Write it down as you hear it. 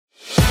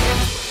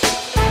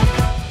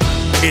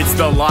It's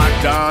the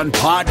Locked On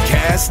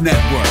Podcast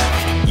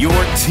Network, your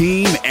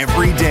team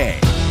every day.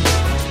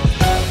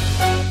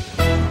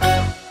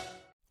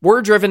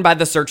 We're driven by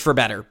the search for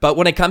better, but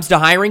when it comes to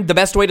hiring, the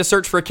best way to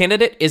search for a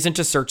candidate isn't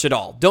to search at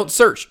all. Don't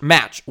search,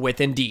 match with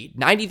Indeed.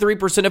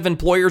 93% of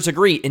employers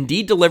agree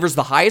Indeed delivers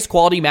the highest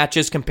quality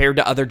matches compared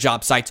to other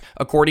job sites,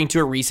 according to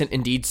a recent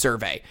Indeed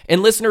survey.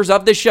 And listeners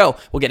of this show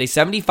will get a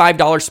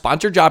 $75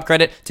 sponsored job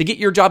credit to get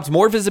your jobs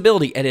more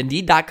visibility at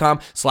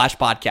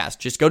Indeed.com/podcast.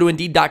 Just go to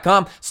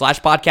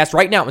Indeed.com/podcast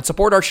right now and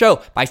support our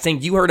show by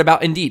saying you heard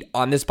about Indeed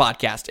on this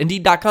podcast.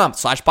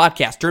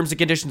 Indeed.com/podcast. Terms and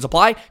conditions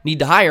apply. Need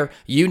to hire?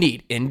 You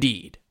need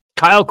Indeed.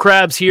 Kyle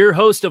Krabs here,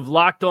 host of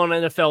Locked On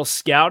NFL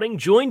Scouting.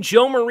 Join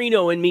Joe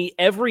Marino and me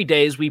every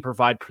day as we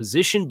provide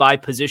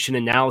position-by-position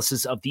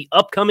analysis of the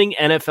upcoming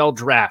NFL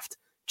Draft.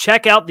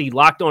 Check out the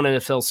Locked On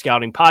NFL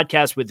Scouting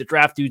podcast with the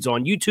Draft Dudes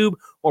on YouTube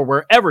or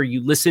wherever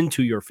you listen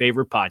to your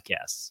favorite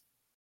podcasts.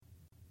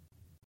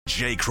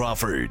 Jay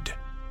Crawford,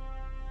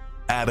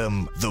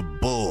 Adam the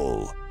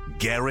Bull,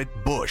 Garrett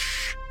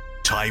Bush,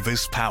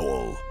 Tyvis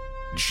Powell,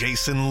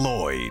 Jason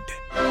Lloyd.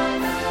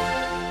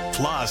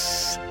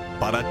 Plus,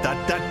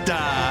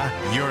 ba-da-da-da-da,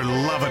 you're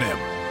loving him,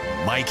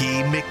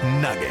 Mikey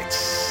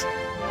McNuggets.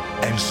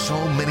 And so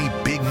many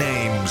big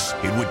names,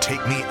 it would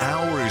take me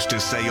hours to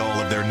say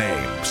all of their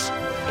names.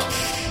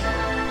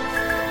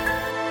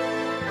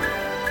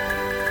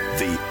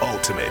 The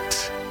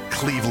ultimate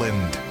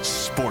Cleveland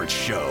sports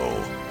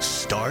show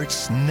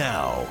starts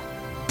now.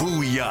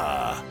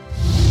 Booyah!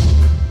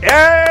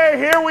 Hey,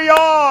 here we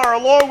are,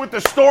 along with the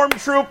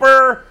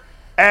Stormtrooper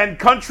and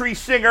country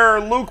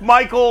singer Luke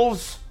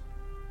Michaels.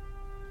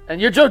 And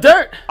you're Joe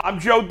Dirt. I'm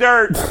Joe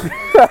Dirt. How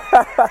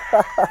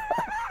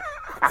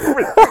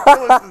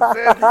ridiculous is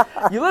this?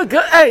 You look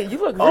good. Hey, you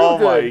look real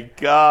good. Oh, my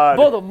God.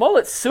 Bo, the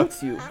mullet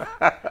suits you.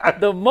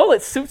 The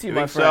mullet suits you,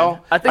 my friend. So?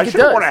 I think it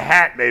should have does. worn a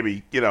hat,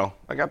 maybe. You know,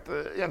 I got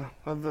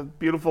the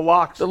beautiful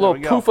locks. The little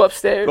poof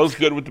upstairs. Goes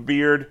good with the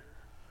beard.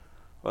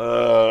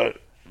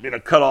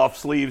 Cut off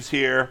sleeves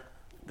here.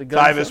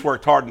 Tyvis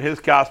worked hard in his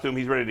costume.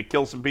 He's ready to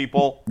kill some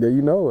people. Yeah,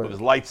 you know it. With his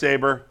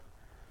lightsaber.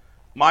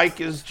 Mike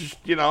is just,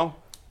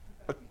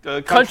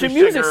 a country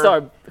music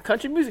star.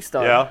 Country music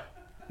star. Yeah,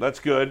 that's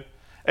good.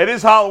 It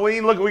is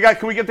Halloween. Look,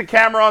 can we get the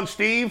camera on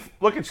Steve?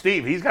 Look at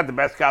Steve. He's got the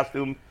best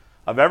costume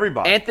of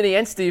everybody. Anthony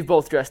and Steve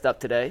both dressed up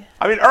today.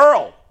 I mean,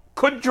 Earl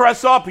couldn't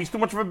dress up. He's too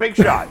much of a big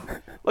shot.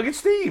 Look at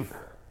Steve.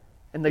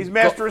 And he's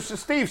master of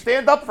Steve.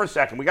 Stand up for a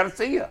second. We got to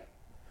see you.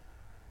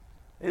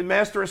 He's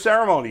master of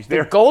ceremonies.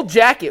 The gold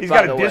jacket. He's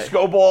got a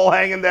disco ball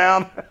hanging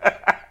down.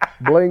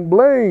 Bling,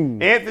 bling.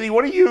 Anthony,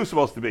 what are you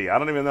supposed to be? I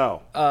don't even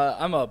know.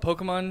 I'm a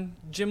Pokemon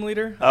gym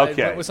leader.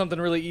 Okay. I went with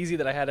something really easy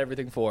that I had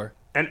everything for.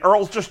 And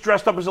Earl's just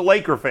dressed up as a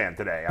Laker fan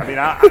today. I mean,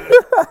 I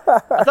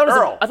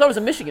thought it was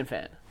a Michigan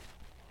fan.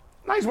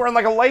 No, he's wearing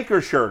like a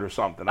Lakers shirt or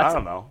something. I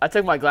don't know. I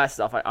took my glasses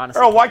off. I honestly.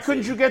 Earl, why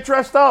couldn't you get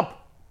dressed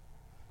up?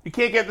 You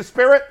can't get the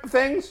spirit of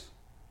things?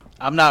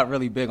 I'm not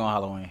really big on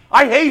Halloween.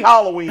 I hate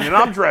Halloween, and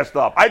I'm dressed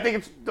up. I think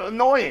it's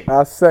annoying.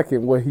 I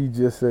second what he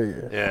just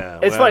said. Yeah,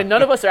 it's funny.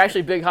 None of us are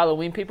actually big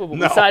Halloween people, but we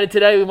decided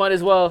today we might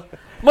as well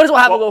have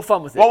a little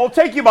fun with it. Well, we'll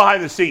take you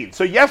behind the scenes.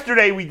 So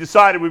yesterday we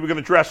decided we were going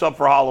to dress up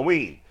for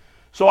Halloween.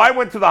 So I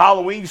went to the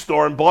Halloween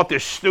store and bought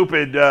this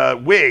stupid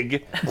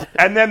wig.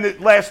 And then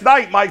last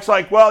night, Mike's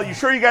like, well, you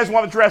sure you guys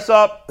want to dress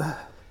up?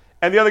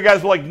 And the other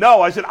guys were like,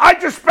 no. I said, I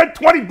just spent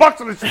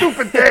 $20 on this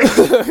stupid thing.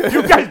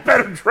 You guys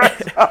better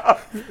dress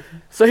up.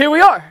 So here we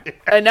are.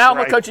 And now I'm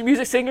a country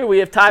music singer. We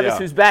have Tyvis,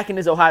 who's back in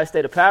his Ohio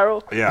State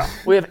apparel. Yeah.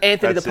 We have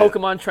Anthony, the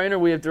Pokemon trainer.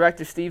 We have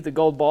director Steve, the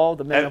gold ball,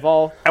 the man of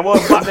all. And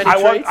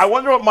I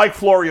wonder what Mike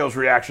Florio's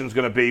reaction is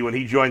going to be when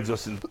he joins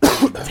us in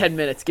 10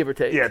 minutes, give or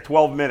take. Yeah,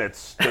 12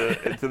 minutes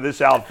to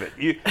this outfit.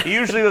 He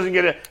usually doesn't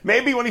get it.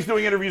 Maybe when he's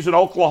doing interviews in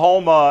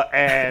Oklahoma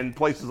and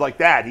places like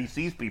that, he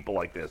sees people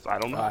like this. I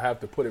don't know. I have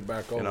to put it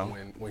back on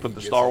when put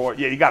the Star Wars.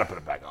 Yeah, you got to put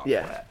it back on.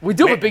 Yeah, we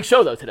do have a big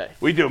show though today.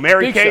 We do.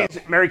 Mary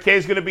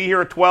Kay's going to be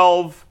here at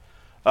 12.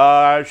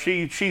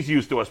 She's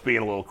used to us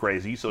being a little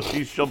crazy, so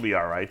she'll be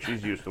all right.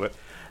 She's used to it.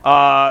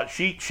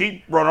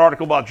 She wrote an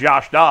article about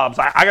Josh Dobbs.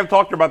 I got to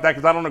talk to her about that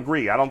because I don't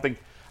agree. I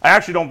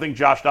actually don't think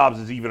Josh Dobbs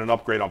is even an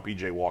upgrade on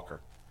P.J.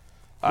 Walker.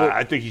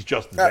 I think he's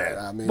just as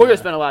bad. We're gonna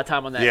spend a lot of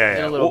time on that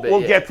in a little bit.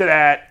 We'll get to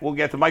that. We'll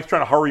get to Mike's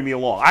trying to hurry me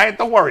along.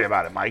 Don't worry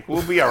about it, Mike.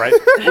 We'll be all right.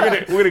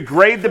 We're gonna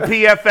grade the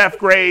PFF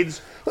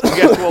grades. We'll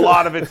get to a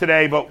lot of it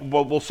today, but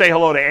we'll say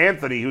hello to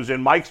Anthony, who's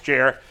in Mike's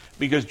chair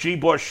because G.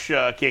 Bush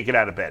can't get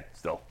out of bed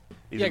still.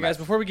 Yeah, guys,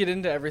 before we get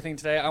into everything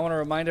today, I want to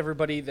remind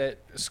everybody that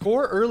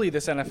score early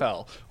this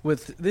NFL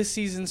with this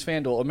season's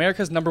FanDuel,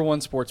 America's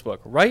 #1 sportsbook.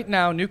 Right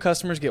now, new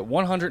customers get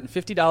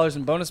 $150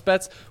 in bonus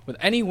bets with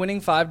any winning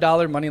 $5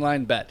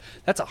 moneyline bet.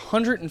 That's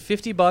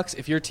 $150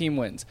 if your team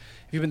wins.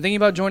 If you've been thinking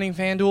about joining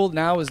FanDuel,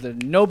 now is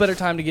no better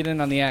time to get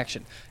in on the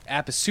action. The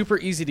app is super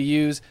easy to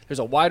use. There's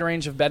a wide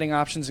range of betting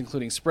options,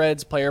 including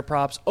spreads, player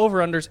props,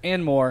 over-unders,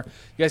 and more.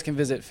 You guys can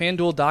visit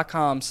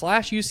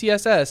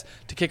FanDuel.com/UCSS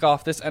to kick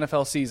off this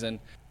NFL season.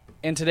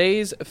 And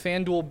today's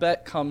FanDuel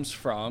bet comes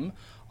from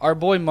Our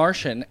boy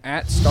Martian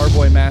at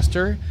Starboy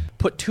Master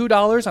put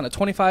 $2 on a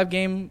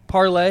 25-game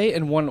parlay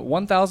and won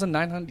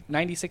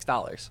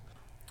 $1,996.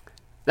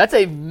 That's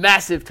a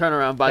massive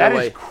turnaround, by the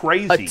way. That is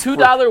crazy. A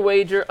 $2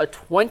 wager, a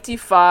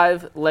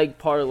 25-leg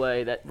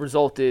parlay that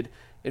resulted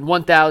in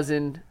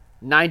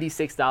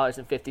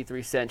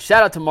 $1,096.53.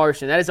 Shout out to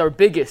Martian. That is our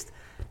biggest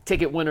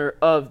ticket winner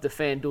of the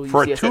FanDuel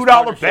for UCSS a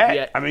 $2 bet.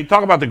 Yet. I mean,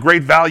 talk about the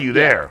great value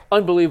there.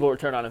 Unbelievable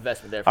return on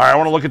investment there. All right, I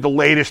want to look at the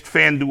latest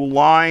FanDuel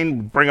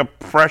line. Bring up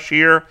fresh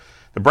here.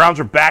 The Browns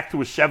are back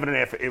to a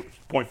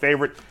 7.5-point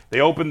favorite.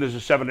 They opened as a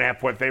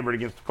 7.5-point favorite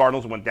against the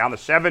Cardinals and went down to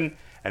 7,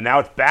 and now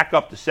it's back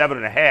up to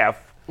 7.5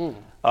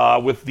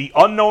 with the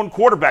unknown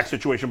quarterback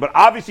situation. But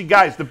obviously,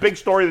 guys, the big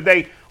story of the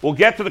day, we'll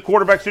get to the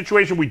quarterback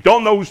situation. We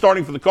don't know who's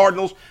starting for the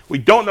Cardinals. We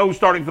don't know who's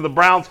starting for the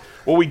Browns.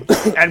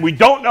 And we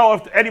don't know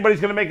if anybody's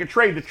going to make a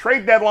trade. The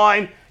trade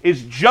deadline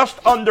is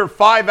just under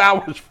 5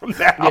 hours from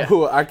now.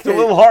 Yeah. It's a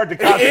little hard to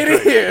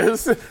concentrate. It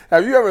is.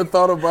 Have you ever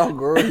thought about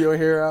growing your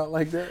hair out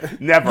like that?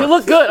 Never. You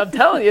look good. I'm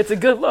telling you, it's a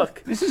good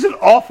look. This is an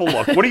awful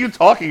look. What are you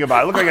talking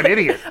about? I look like an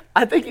idiot.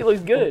 I think he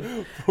looks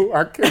good.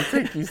 I can't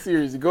take you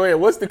seriously. Go ahead.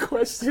 What's the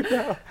question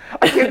now?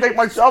 I can't take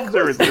myself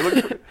seriously.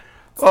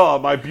 Oh,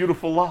 my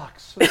beautiful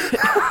locks.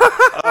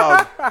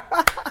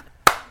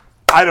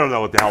 I don't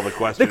know what the hell the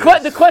question is.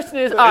 The question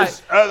is, are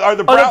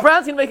the Browns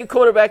going to make a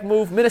quarterback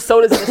move?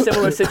 Minnesota's in a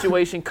similar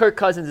situation. Kirk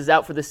Cousins is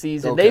out for the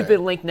season. Okay. They've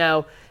been linked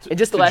now in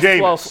just the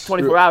last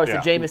 24 hours to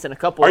Jameis and a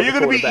couple Are of you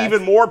going to be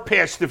even more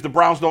pissed if the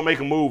Browns don't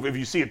make a move if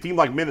you see a team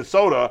like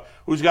Minnesota,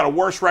 who's got a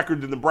worse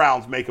record than the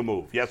Browns, make a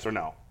move? Yes or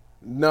no?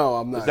 No,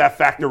 I'm not. Does that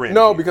factor in?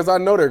 No, because I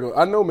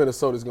know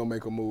Minnesota's going to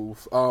make a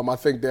move. I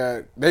think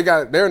that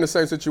they're in the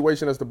same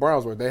situation as the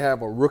Browns were. They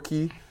have a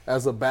rookie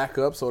as a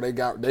backup, so they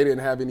didn't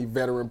have any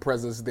veteran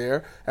presence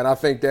there. And I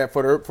think that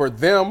for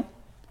them,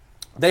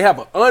 they have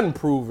an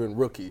unproven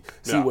rookie.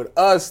 See, with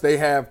us, they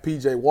have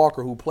P.J.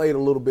 Walker, who played a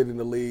little bit in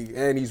the league,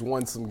 and he's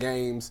won some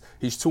games.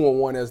 He's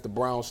 2-1 as the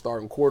Browns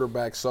starting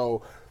quarterback.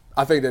 So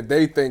I think that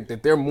they think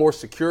that they're more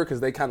secure because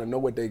they kind of know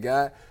what they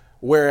got.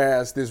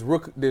 Whereas this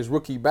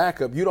rookie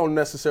backup, you don't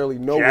necessarily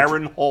know.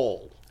 Jaron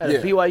Hall.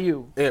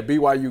 BYU. Yeah,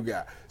 BYU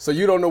guy. So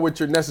you don't know what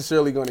you're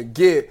necessarily going to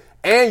get.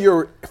 And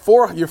you're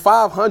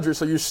 500,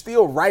 so you're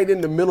still right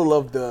in the middle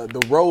of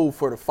the road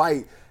for the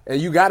fight.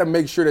 And you got to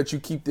make sure that you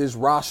keep this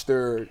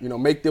roster,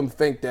 make them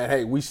think that,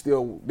 hey,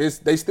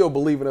 they still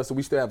believe in us and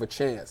we still have a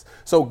chance.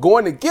 So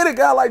going to get a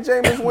guy like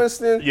Jameis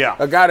Winston,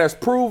 a guy that's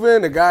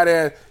proven, a guy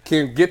that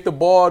can get the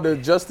ball to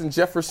Justin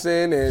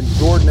Jefferson and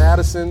Jordan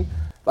Addison,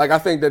 I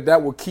think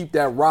that will keep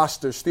that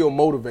roster still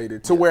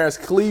motivated. Whereas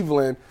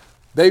Cleveland,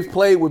 they've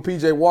played with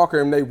P.J. Walker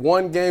and they've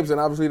won games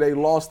and obviously they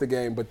lost the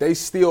game, but they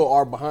still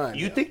are behind.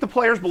 You think the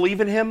players believe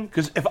in him?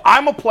 Because if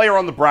I'm a player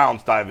on the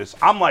Browns, Davis,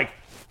 I'm like,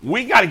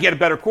 we got to get a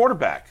better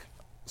quarterback.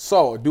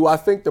 So, do I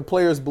think the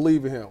players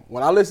believe in him?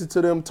 When I listen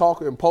to them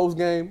talk in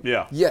post-game,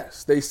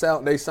 yes, they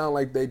sound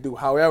like they do.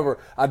 However,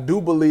 I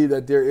do believe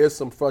that there is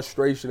some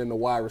frustration in the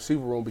wide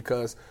receiver room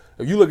because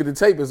if you look at the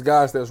tape, it's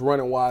guys that's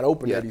running wide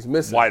open that he's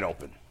missing. Wide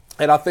open.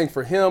 And I think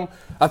for him,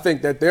 I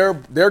think that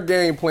their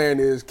game plan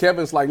is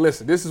Kevin's like,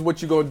 listen, this is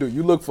what you're going to do.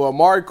 You look for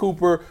Amari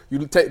Cooper. You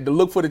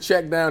look for the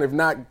check down. If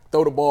not,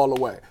 throw the ball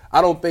away.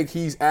 I don't think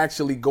he's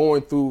actually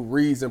going through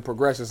reads and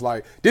progressions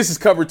like, this is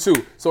cover 2.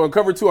 So in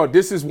cover 2,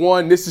 this is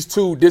 1, this is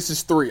 2, this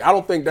is 3. I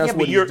don't think that's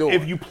what he's doing.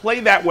 If you play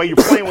that way, you're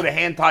playing with a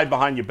hand tied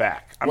behind your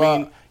back. I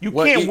mean, you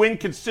can't win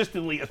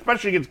consistently,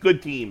 especially against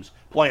good teams,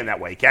 playing that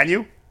way. Can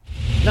you?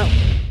 No.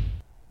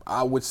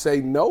 I would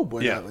say no,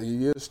 but he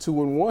is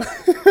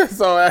 2-1.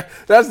 So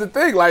that's the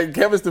thing.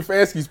 Kevin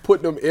Stefanski's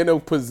putting them in a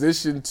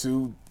position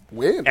to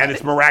win. And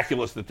it's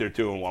miraculous that they're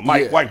 2-1.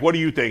 Mike, what do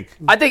you think?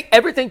 I think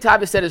everything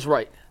Tyvis said is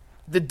right.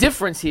 The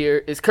difference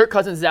here is Kirk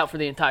Cousins is out for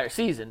the entire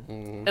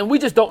season, and we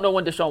just don't know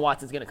when Deshaun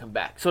Watson's going to come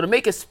back. So to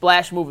make a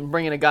splash move and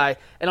bring in a guy,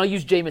 and I'll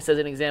use Jameis as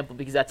an example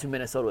because that's who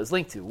Minnesota is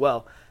linked to.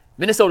 Well,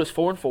 Minnesota's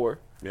 4-4.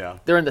 Yeah.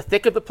 They're in the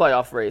thick of the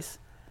playoff race.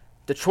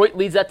 Detroit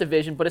leads that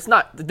division, but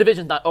the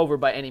division's not over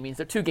by any means.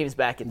 They're 2 games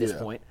back at this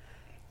point.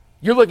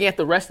 You're looking at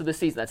the rest of the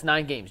season. That's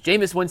 9 games.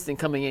 Jameis Winston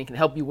coming in can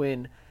help you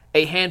win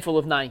a handful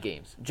of 9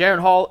 games. Jaron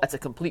Hall, that's a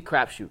complete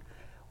crapshoot.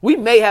 We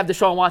may have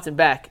Deshaun Watson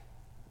back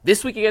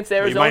this week against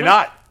Arizona. We might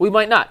not. We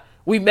might not.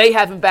 We may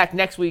have him back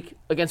next week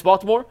against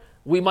Baltimore.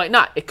 We might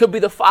not. It could be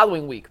the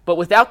following week. But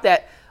without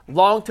that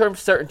long-term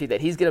certainty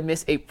that he's going to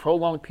miss a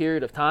prolonged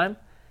period of time,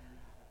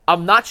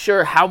 I'm not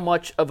sure how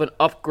much of an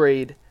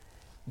upgrade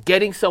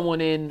getting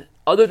someone in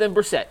other than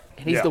Brissett,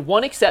 and he's the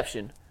one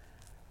exception,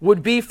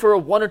 would be for a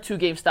 1 or 2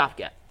 game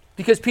stopgap.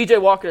 Because P.J.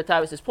 Walker, to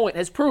Tyvis' point,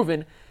 has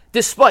proven,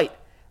 despite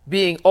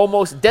being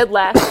almost dead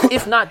last,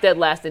 if not dead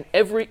last, in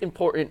every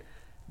important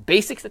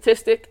basic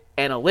statistic,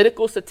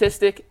 analytical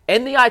statistic,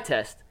 and the eye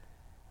test,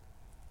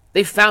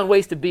 they've found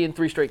ways to be in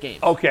 3 straight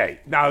games.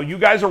 Okay. Now, you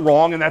guys are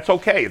wrong, and that's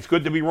okay. It's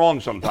good to be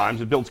wrong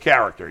sometimes. It builds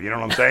character. You know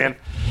what I'm saying?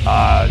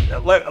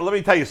 Let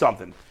me tell you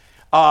something.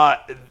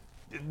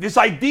 This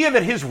idea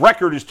that his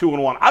record is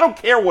 2-1, I don't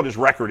care what his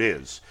record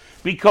is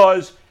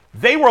because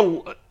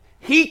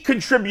he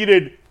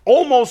contributed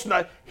almost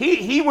not.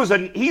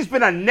 He's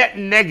been a net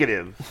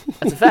negative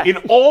That's a fact. in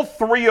all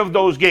 3 of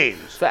those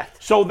games.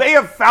 Fact. So they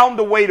have found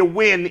a way to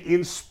win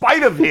in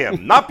spite of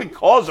him, not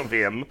because of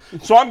him.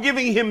 So I'm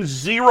giving him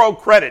 0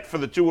 credit for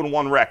the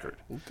 2-1 record.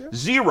 Okay.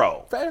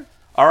 0. Fair.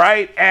 All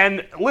right.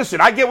 And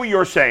listen, I get what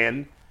you're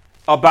saying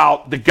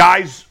about the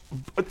guys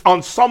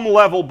on some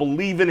level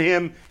believe in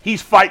him.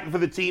 He's fighting for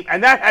the team,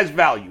 and that has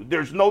value.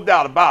 There's no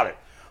doubt about it.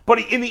 But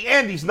in the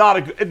end, he's not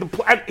a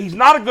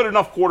good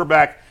enough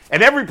quarterback,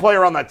 and every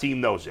player on that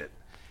team knows it.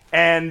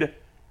 And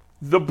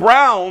the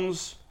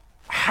Browns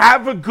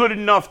have a good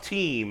enough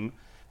team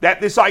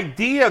that this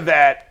idea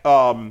that,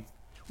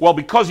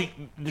 because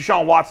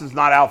Deshaun Watson's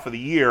not out for the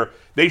year,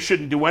 they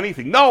shouldn't do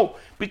anything. No,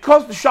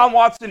 because Deshaun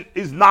Watson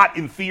is not,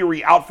 in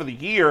theory, out for the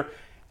year,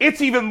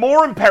 it's even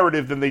more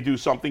imperative than they do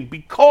something,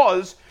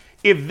 because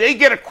if they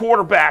get a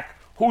quarterback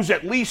who's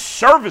at least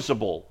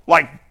serviceable,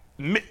 like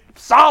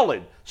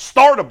solid,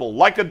 startable,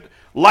 like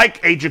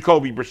a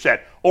Jacoby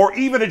Brissett, or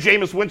even a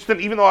Jameis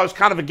Winston, even though I was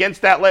kind of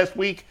against that last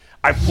week,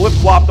 I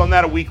flip-flopped on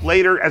that a week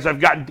later as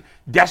I've gotten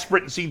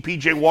desperate and seen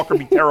P.J. Walker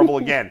be terrible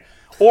again,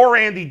 or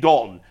Andy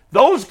Dalton.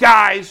 Those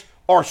guys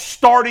are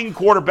starting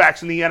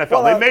quarterbacks in the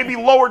NFL. They may be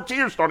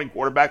lower-tier starting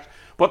quarterbacks,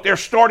 but they're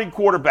starting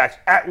quarterbacks.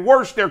 At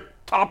worst, they're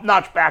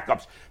top-notch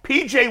backups.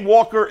 P.J.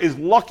 Walker is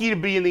lucky to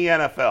be in the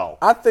NFL.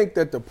 I think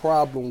that the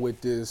problem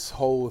with this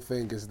whole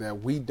thing is that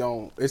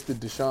it's the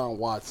Deshaun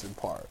Watson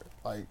part.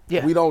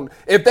 We don't.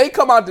 If they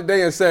come out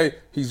today and say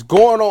he's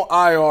going on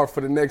IR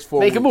for the next 4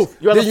 weeks, make a move.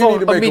 You're on the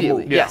phone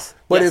immediately. Yes.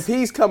 But if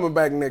he's coming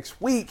back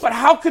next week, but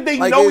how could they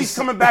know he's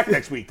coming back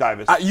next week,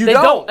 Davis? You they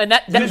don't. And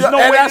there's no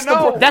way to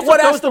know. That's what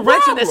throws the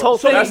wrench in this whole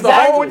thing. That's the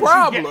whole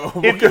problem.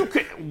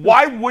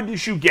 Why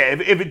wouldn't you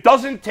get? If it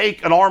doesn't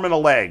take an arm and a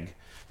leg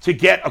to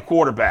get a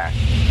quarterback,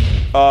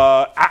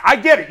 I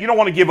get it. You don't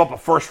want to give up a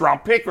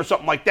first-round pick or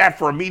something like that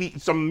for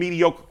some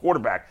mediocre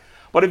quarterback.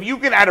 But if you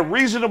can, at a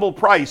reasonable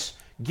price,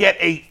 get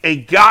a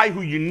guy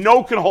who you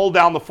know can hold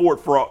down the fort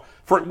for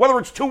whether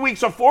it's 2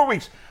 weeks or 4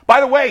 weeks. By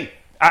the way,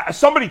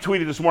 somebody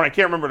tweeted this morning, I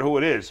can't remember who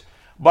it is,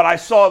 but I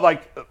saw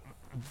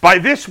by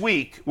this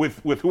week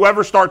with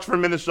whoever starts for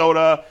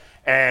Minnesota,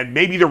 and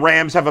maybe the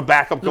Rams have a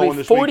backup going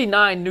this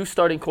 49 week. new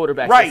starting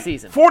quarterbacks this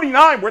season.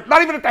 49. We're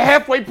not even at the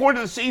halfway point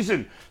of the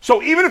season.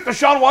 So even if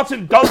Deshaun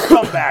Watson does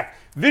come back,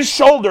 this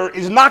shoulder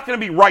is not going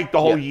to be right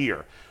the whole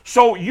year.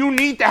 So you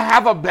need to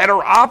have a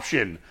better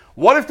option.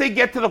 What if they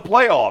get to the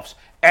playoffs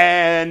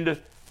and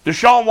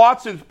Deshaun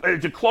Watson,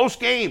 it's a close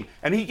game,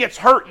 and he gets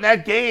hurt in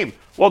that game?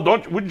 Well,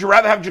 wouldn't you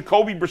rather have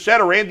Jacoby Brissett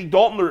or Andy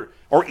Dalton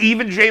or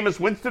even Jameis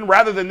Winston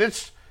rather than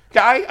this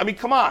guy? I mean,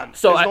 come on.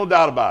 So there's no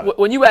doubt about it.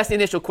 When you asked the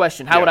initial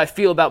question, how would I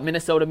feel about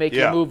Minnesota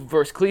making a move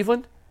versus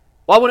Cleveland?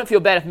 Well, I wouldn't feel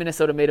bad if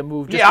Minnesota made a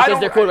move just because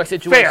their quarterback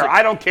situation. Fair.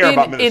 I don't care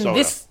about Minnesota. In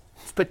this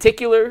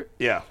particular,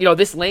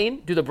 this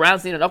lane, do the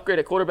Browns need an upgrade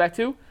at quarterback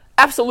too?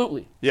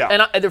 Absolutely. Yeah.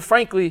 And they're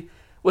frankly,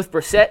 with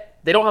Brissett,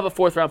 they don't have a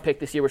 4th-round pick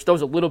this year, which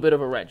throws a little bit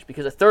of a wrench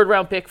because a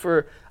 3rd-round pick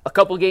for a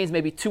couple of games may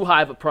be too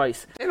high of a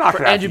price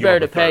for Andrew Barry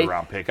to pay.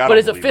 But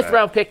is a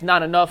 5th-round pick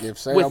not enough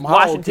with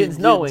Washington's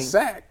knowing?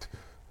 Sacked.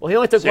 Well, he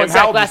only took one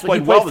sack last week.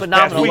 He played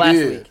phenomenal last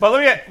week.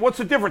 But what's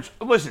the difference?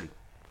 Listen,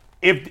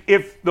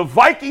 if the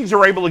Vikings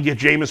are able to get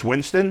Jameis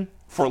Winston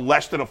for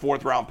less than a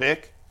 4th-round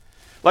pick,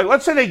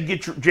 let's say they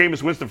get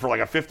Jameis Winston for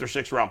a 5th or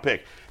 6th-round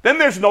pick, then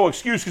there's no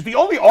excuse because the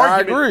only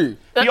argument. I agree.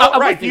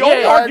 The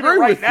only argument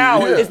right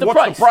now is the what's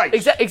price. the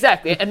price.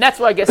 Exactly, and that's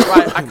where I guess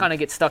I kind of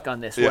get stuck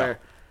on this, where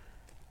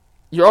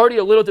you're already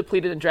a little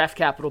depleted in draft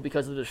capital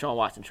because of the Deshaun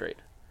Watson trade.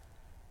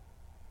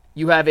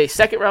 You have a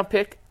 2nd-round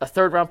pick, a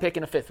 3rd-round pick,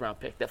 and a 5th-round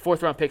pick. That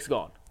 4th-round pick's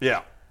gone.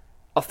 Yeah.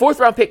 A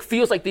 4th-round pick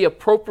feels like the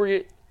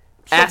appropriate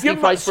asking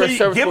price for a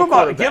serviceable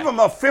quarterback. Give him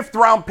a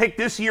 5th-round pick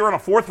this year and a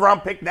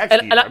 4th-round pick next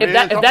year. And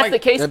if that's the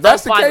case, I'm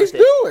fine with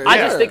it. I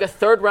just think a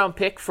 3rd-round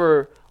pick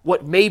for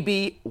what may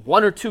be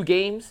 1 or 2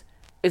 games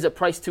is a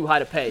price too high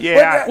to pay.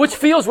 Yeah. Which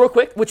feels like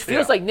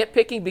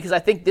nitpicking because I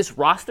think this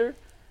roster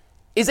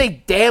is a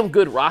damn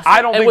good roster.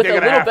 And with a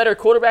little better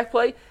quarterback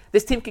play,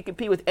 this team can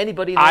compete with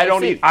anybody in the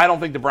AFC. I don't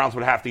think the Browns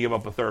would have to give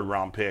up a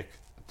 3rd-round pick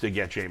to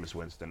get Jameis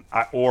Winston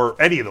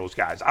or any of those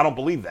guys. I don't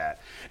believe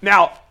that.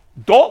 Now,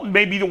 Dalton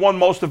may be the one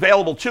most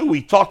available, too.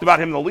 We talked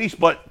about him the least,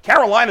 but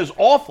Carolina's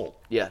awful.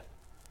 Yeah.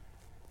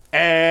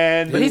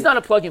 But he's not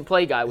a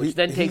plug-and-play guy, which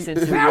then takes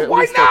into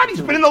why not?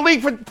 He's been in the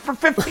league for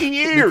 15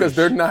 years. Because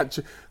they're not.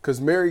 Because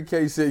Mary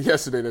Kay said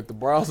yesterday that the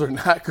Browns are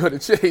not going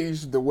to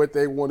change what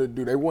they want to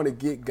do. They want to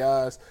get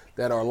guys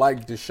that are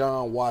like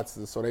Deshaun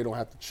Watson, so they don't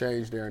have to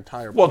change their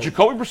entire. Well,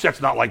 Jacoby Brissett's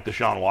not like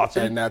Deshaun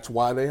Watson, and that's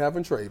why they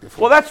haven't traded for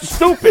him. Well, that's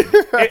stupid.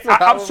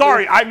 I'm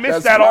sorry, I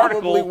missed that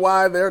article. That's probably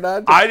why they're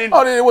not. I didn't.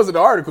 Oh, it wasn't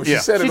an article. She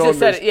said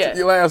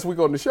it last week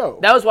on the show.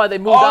 That was why they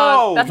moved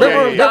on. That's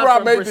remember I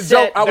made the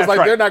joke. I was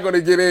like, they're not going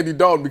to get Andy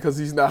Dalton because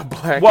he's not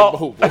black and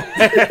mobile.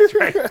 That's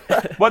right.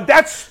 But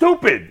that's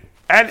stupid.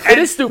 And it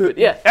is stupid,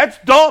 yeah. That's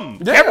dumb.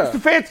 Yeah. Kevin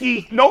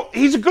Stefanski,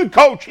 he's a good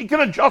coach. He can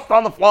adjust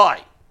on the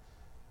fly.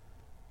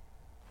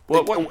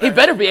 He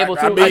better be able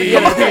to. I mean, he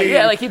better be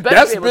able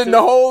that's to. been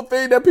the whole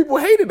thing that people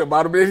hated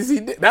about him. Is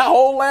that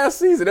whole last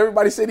season,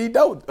 everybody said he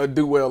don't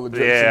do well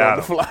adjusting on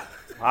the fly.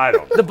 I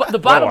don't. The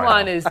bottom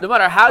line is, no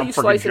matter how you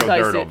slice and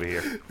dice over it.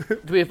 here.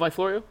 Do we have Mike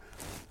Florio?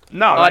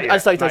 No, I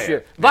slice dice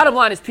here. Bottom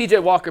line is,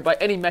 PJ Walker, by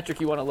any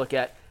metric you want to look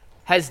at,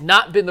 has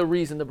not been the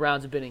reason the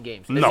Browns have been in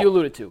games, as you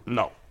alluded to.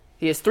 No.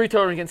 He has 3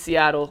 turnovers against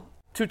Seattle,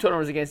 2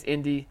 turnovers against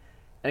Indy,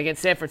 and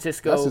against San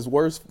Francisco. That's his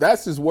worst.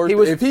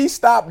 If he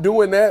stopped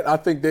doing that, I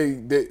think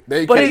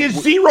they. But he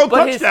has 0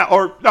 touchdown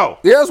or no?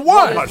 He has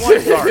 1.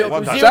 Sorry,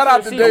 1 touchdown. Shout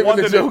out to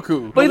David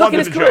Njoku. But look at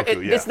his career.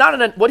 It's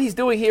not what he's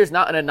doing here is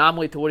not an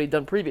anomaly to what he'd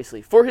done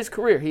previously. For his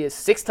career, he has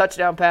 6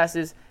 touchdown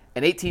passes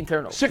and 18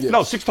 turnovers.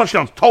 6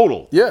 touchdowns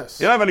total. Yes.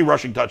 He don't have any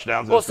rushing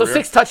touchdowns. In his career.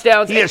 6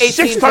 touchdowns. He has 18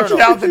 6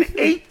 touchdowns and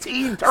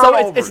 18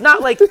 turnovers. So it's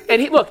not like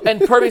and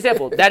perfect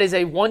example. That is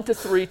a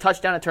 1-to-3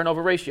 touchdown and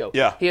turnover ratio.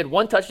 Yeah. He had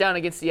 1 touchdown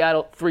against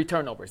Seattle, 3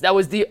 turnovers. That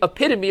was the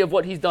epitome of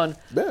what he's done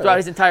throughout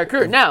his entire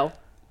career. Now,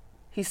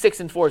 he's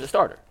 6-4 as a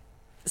starter.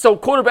 So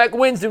quarterback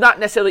wins do not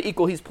necessarily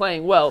equal he's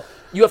playing well.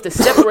 You have to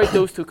separate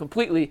those two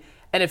completely.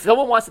 And if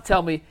someone wants to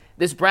tell me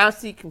this Browns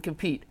team can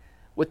compete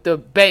with the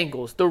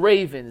Bengals, the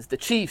Ravens, the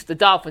Chiefs, the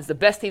Dolphins, the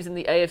best teams in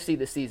the AFC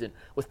this season,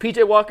 with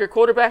P.J. Walker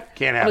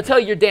quarterback, I'm going to tell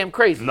you you're damn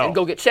crazy and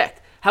go get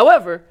checked.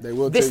 However,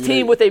 this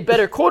team with a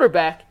better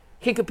quarterback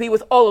can compete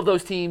with all of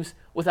those teams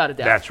without a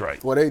doubt. That's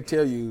right. Well, they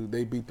tell you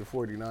they beat the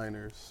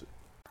 49ers.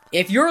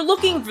 If you're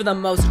looking for the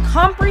most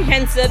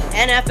comprehensive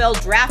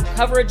NFL draft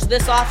coverage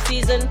this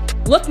offseason,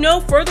 look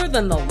no further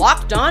than the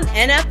Locked On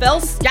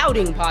NFL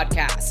Scouting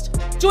Podcast.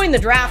 Join the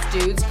draft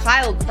dudes,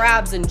 Kyle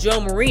Krabs and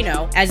Joe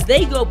Marino, as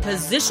they go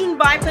position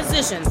by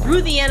position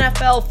through the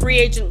NFL free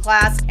agent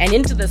class and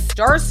into the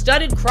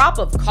star-studded crop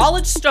of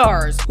college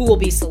stars who will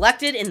be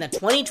selected in the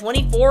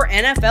 2024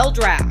 NFL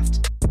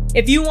Draft.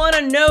 If you want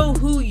to know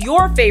who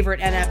your favorite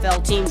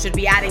NFL team should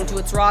be adding to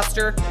its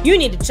roster, you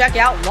need to check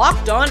out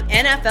Locked On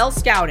NFL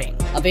Scouting,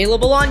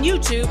 available on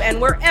YouTube and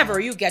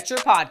wherever you get your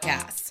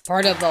podcasts.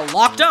 Part of the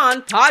Locked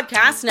On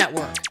Podcast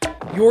Network,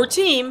 your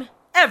team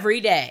every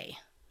day.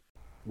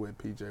 With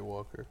P.J.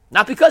 Walker.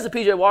 Not because of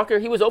P.J. Walker.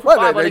 He was 0 for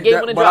 5 on a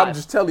game-winning drive. I'm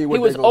just telling you what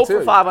he was 0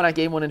 for 5 on a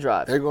game-winning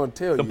drive. They're going to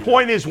tell you. The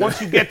point is,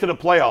 once you get to the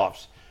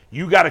playoffs,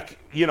 you got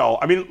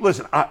to,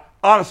 listen,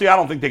 honestly, I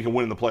don't think they can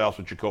win in the playoffs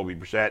with Jacoby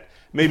Brissett.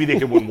 Maybe they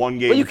can win one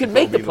game. But you can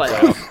make the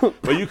playoffs.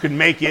 But you can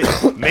make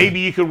it.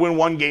 Maybe you could win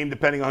one game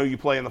depending on who you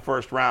play in the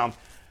first round.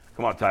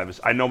 Come on, Tyvis.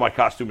 I know my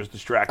costume is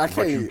distracting,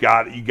 but you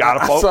got to keep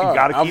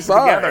it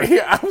together.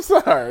 Yeah, I'm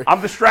sorry.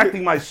 I'm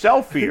distracting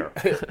myself here.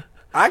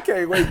 I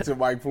can't wait till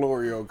Mike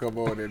Florio come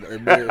on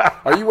and Mary.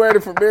 Are you wearing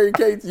it for Mary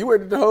Kate? You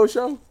wearing it the whole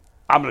show?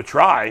 I'm going to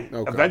try.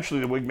 Okay. Eventually,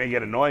 the wig may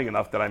get annoying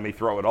enough that I may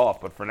throw it off,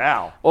 but for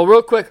now. Well,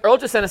 real quick, Earl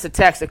just sent us a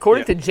text.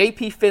 According to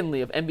J.P.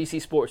 Finley of NBC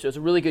Sports, does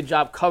a really good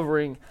job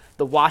covering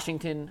the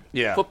Washington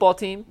football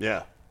team.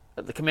 Yeah.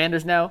 The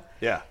Commanders now.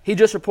 Yeah. He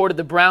just reported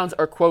the Browns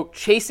are, quote,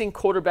 chasing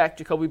quarterback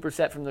Jacoby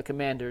Brissett from the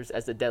Commanders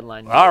as the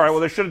deadline nears. All right, well,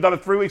 they should have done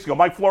it 3 weeks ago.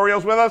 Mike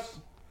Florio's with us.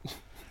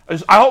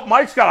 I hope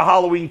Mike's got a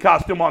Halloween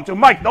costume on, too.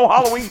 Mike, no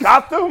Halloween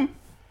costume?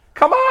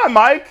 Come on,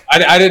 Mike.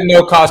 I didn't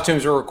know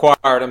costumes were required.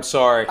 I'm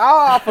sorry.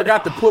 I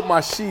forgot to put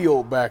my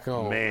shield back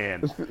on.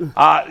 Man.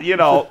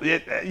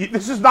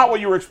 This is not what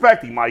you were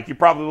expecting, Mike. You're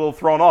probably a little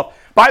thrown off.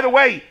 By the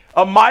way,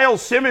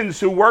 Miles Simmons,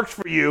 who works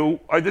for you,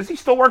 does he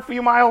still work for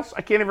you, Miles?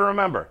 I can't even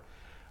remember.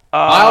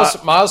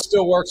 Miles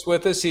still works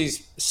with us.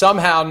 He's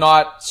somehow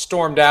not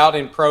stormed out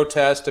in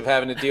protest of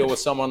having to deal with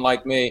someone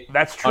like me.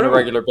 That's true. On a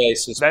regular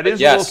basis. That is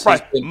yes, a little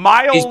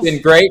surprising. He's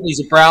been great. He's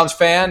a Browns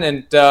fan,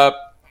 and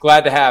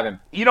glad to have him.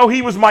 You know,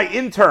 he was my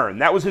intern.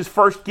 That was his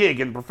first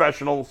gig in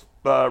professional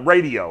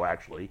radio,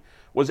 actually,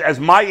 was as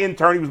my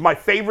intern. He was my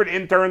favorite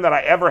intern that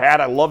I ever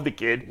had. I loved the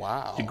kid.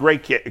 Wow. He's a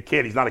great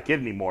kid. He's not a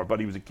kid anymore, but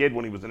he was a kid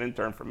when he was an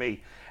intern for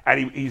me,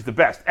 and he's the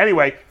best.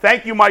 Anyway,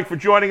 thank you, Mike, for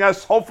joining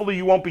us. Hopefully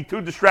you won't be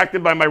too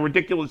distracted by my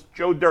ridiculous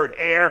Joe Dirt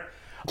hair.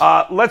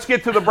 Let's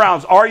get to the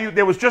Browns.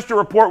 There was just a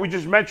report, we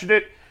just mentioned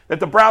it, that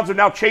the Browns are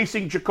now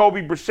chasing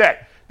Jacoby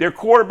Brissett. Their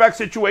quarterback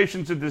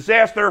situation's a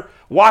disaster.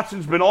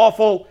 Watson's been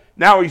awful.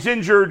 Now he's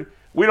injured.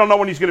 We don't know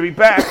when he's going to be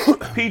back.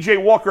 P.J.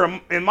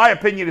 Walker, in my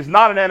opinion, is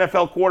not an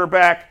NFL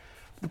quarterback.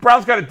 The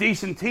Browns got a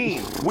decent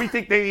team. We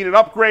think they need an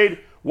upgrade.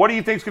 What do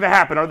you think is going to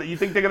happen? You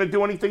think they're going to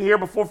do anything here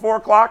before 4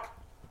 o'clock?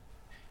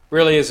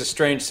 Really is a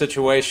strange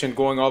situation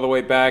going all the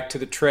way back to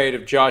the trade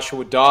of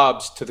Joshua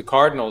Dobbs to the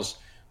Cardinals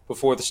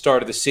before the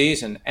start of the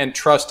season and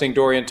trusting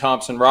Dorian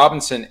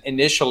Thompson-Robinson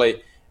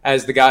initially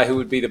as the guy who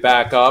would be the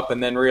backup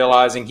and then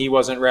realizing he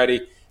wasn't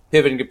ready,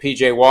 pivoting to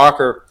P.J.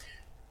 Walker.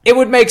 It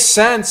would make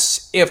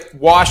sense if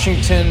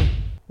Washington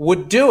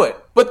would do it,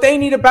 but they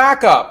need a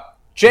backup.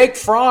 Jake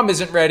Fromm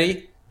isn't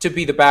ready to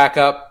be the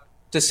backup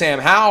to Sam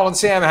Howell, and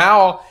Sam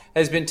Howell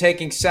has been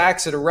taking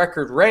sacks at a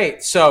record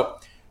rate. So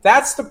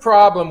that's the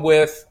problem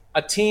with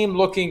a team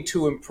looking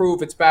to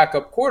improve its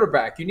backup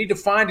quarterback. You need to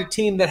find a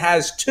team that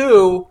has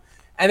 2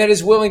 and that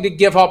is willing to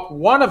give up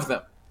one of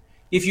them.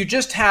 If you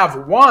just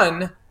have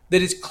one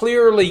that is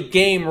clearly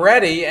game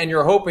ready and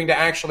you're hoping to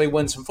actually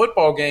win some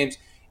football games,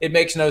 it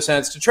makes no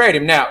sense to trade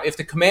him. Now, if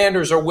the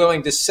Commanders are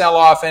willing to sell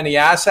off any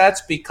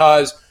assets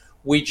because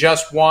we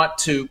just want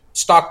to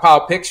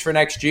stockpile picks for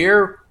next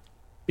year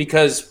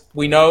because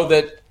we know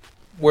that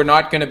we're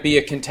not going to be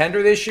a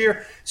contender this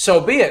year,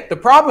 so be it. The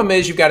problem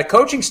is you've got a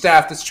coaching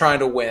staff that's trying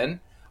to win,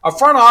 a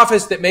front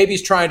office that maybe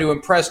is trying to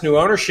impress new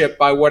ownership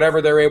by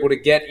whatever they're able to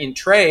get in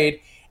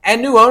trade,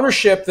 and new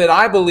ownership that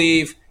I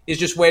believe is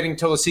just waiting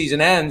until the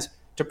season ends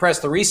to press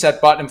the reset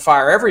button and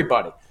fire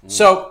everybody.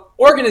 So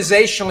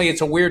organizationally,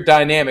 it's a weird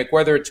dynamic,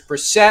 whether it's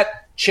Brissett,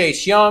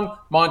 Chase Young,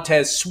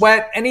 Montez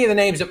Sweat, any of the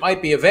names that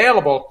might be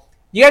available.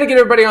 You got to get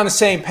everybody on the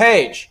same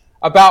page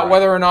about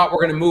whether or not we're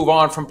going to move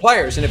on from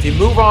players. And if you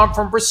move on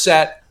from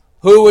Brissett,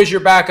 who is your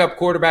backup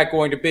quarterback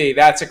going to be?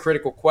 That's a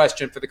critical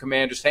question for the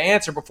Commanders to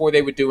answer before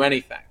they would do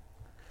anything.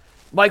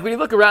 Mike, when you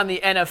look around the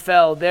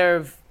NFL,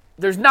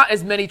 there's not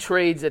as many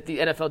trades at the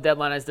NFL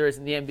deadline as there is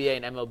in the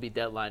NBA and MLB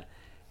deadline.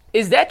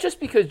 Is that just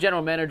because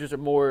general managers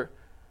are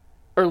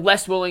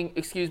less willing,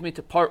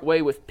 to part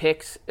way with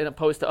picks in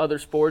opposed to other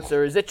sports?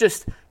 Or is it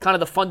just kind of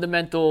the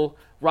fundamental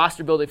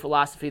roster building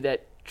philosophy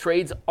that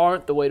trades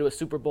aren't the way to a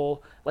Super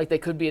Bowl like they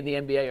could be in the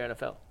NBA or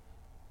NFL?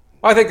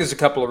 Well, I think there's a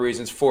couple of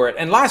reasons for it.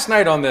 And last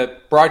night on the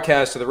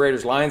broadcast of the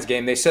Raiders-Lions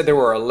game, they said there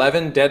were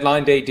 11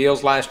 deadline day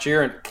deals last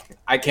year, and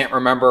I can't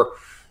remember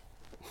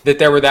that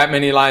there were that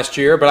many last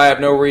year, but I have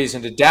no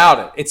reason to doubt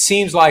it. It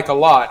seems like a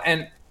lot.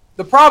 And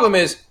the problem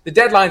is the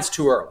deadline's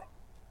too early.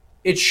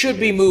 It should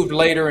be moved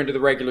later into the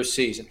regular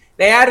season.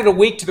 They added a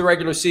week to the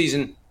regular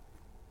season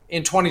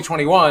in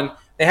 2021.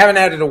 They haven't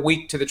added a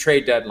week to the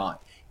trade deadline.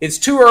 It's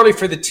too early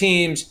for the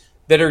teams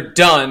that are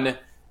done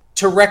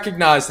to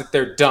recognize that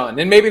they're done.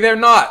 And maybe they're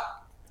not.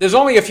 There's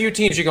only a few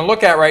teams you can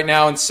look at right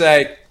now and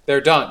say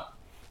they're done.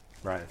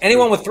 Right.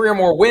 Anyone with 3 or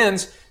more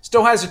wins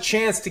still has a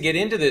chance to get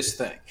into this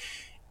thing.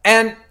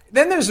 And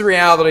then there's the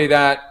reality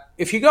that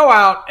if you go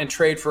out and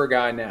trade for a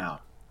guy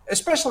now,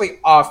 especially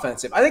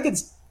offensive, I think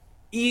it's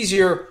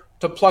easier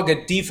to plug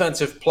a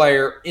defensive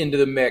player into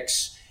the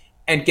mix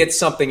and get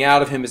something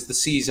out of him as the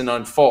season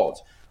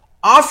unfolds.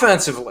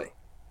 Offensively,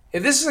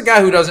 if this is a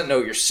guy who doesn't know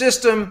your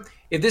system,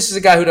 if this is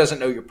a guy who doesn't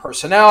know your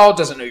personnel,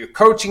 doesn't know your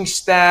coaching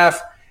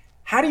staff,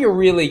 how do you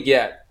really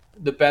get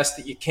the best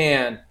that you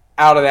can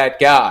out of that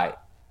guy?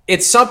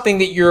 It's something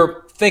that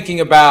you're thinking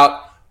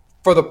about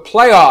for the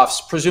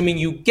playoffs, presuming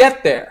you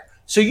get there.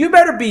 So you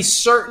better be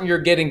certain you're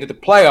getting to the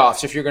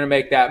playoffs if you're going to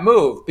make that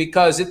move,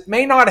 because it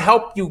may not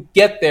help you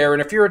get there.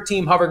 And if you're a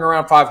team hovering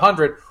around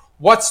 500,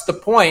 what's the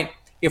point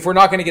if we're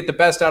not going to get the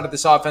best out of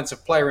this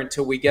offensive player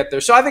until we get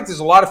there? So I think there's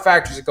a lot of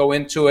factors that go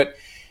into it.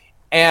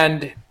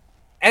 And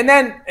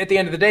then at the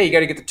end of the day, you got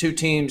to get the two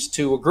teams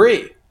to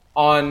agree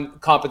on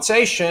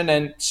compensation.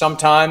 And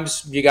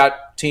sometimes you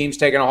got teams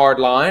taking a hard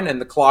line and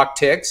the clock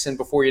ticks, and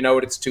before you know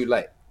it, it's too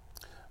late.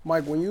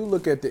 Mike, when you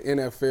look at the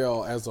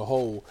NFL as a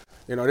whole,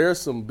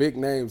 there's some big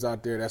names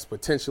out there that's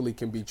potentially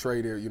can be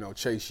traded.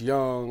 Chase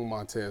Young,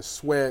 Montez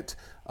Sweat,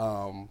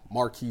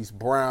 Marquise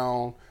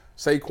Brown,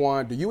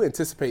 Saquon. Do you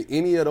anticipate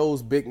any of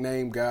those big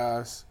name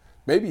guys,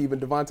 maybe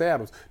even Devontae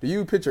Adams? Do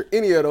you picture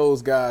any of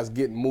those guys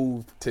getting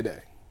moved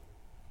today?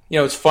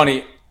 It's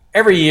funny.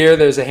 Every year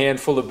there's a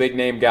handful of big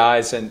name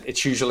guys, and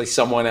it's usually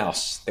someone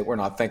else that we're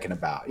not thinking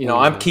about.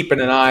 I'm keeping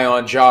an eye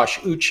on Josh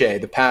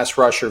Uche, the pass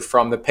rusher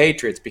from the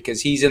Patriots,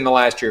 because he's in the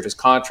last year of his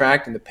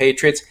contract, and the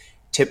Patriots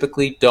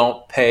typically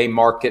don't pay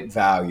market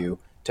value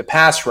to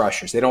pass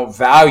rushers. They don't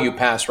value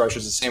pass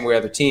rushers the same way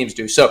other teams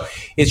do. So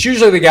it's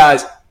usually the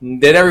guys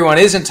that everyone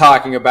isn't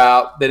talking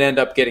about that end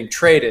up getting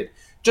traded.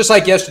 Just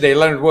like yesterday,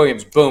 Leonard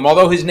Williams, boom.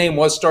 Although his name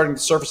was starting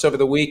to surface over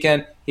the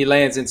weekend, he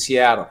lands in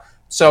Seattle.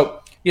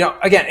 So,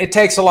 again, it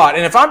takes a lot.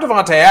 And if I'm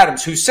Devontae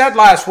Adams, who said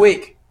last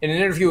week in an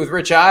interview with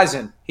Rich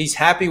Eisen, he's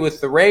happy with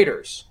the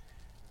Raiders.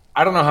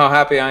 I don't know how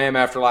happy I am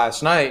after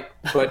last night,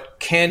 but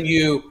can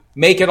you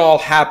make it all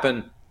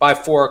happen by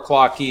 4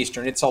 o'clock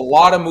Eastern? It's a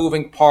lot of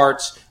moving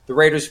parts. The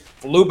Raiders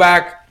flew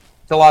back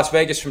to Las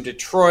Vegas from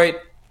Detroit.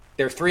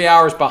 They're 3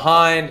 hours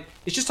behind.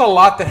 It's just a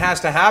lot that has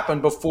to happen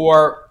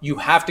before you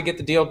have to get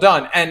the deal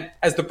done. And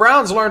as the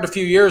Browns learned a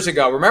few years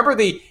ago, remember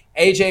the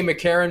A.J.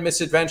 McCarron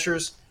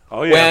misadventures?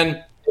 Oh, yeah. When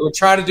they were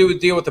trying to do a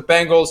deal with the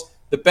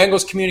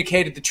Bengals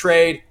communicated the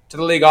trade to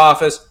the league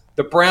office.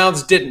 The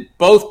Browns didn't.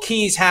 Both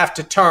keys have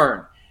to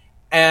turn.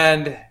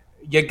 And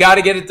you got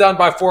to get it done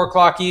by 4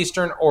 o'clock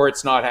Eastern or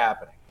it's not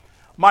happening.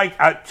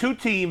 Mike, two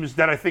teams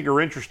that I think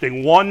are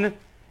interesting. One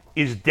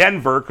is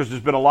Denver, because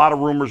there's been a lot of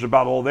rumors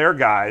about all their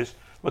guys.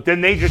 But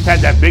then they just had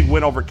that big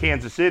win over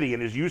Kansas City.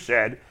 And as you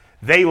said,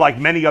 they, like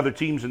many other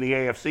teams in the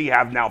AFC,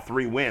 have now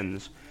 3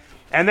 wins.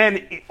 And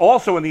then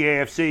also in the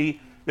AFC,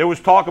 there was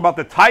talk about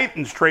the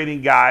Titans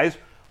trading guys.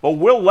 But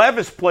Will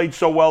Levis played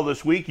so well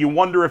this week, you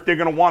wonder if they're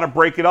going to want to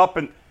break it up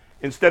and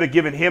instead of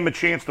giving him a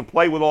chance to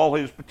play with all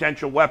his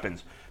potential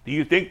weapons. Do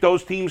you think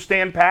those teams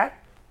stand pat?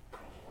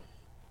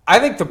 I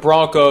think the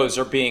Broncos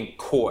are being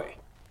coy.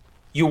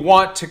 You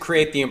want to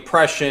create the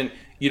impression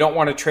you don't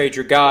want to trade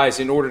your guys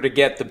in order to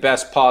get the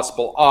best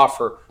possible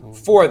offer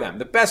for them.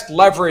 The best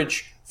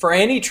leverage for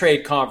any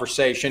trade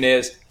conversation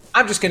is,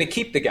 I'm just going to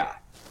keep the guy.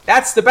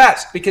 That's the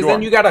best, because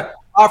then you got to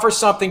offer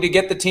something to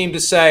get the team to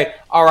say,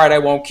 all right, I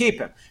won't keep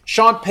him.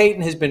 Sean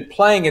Payton has been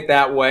playing it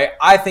that way,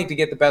 I think, to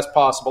get the best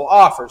possible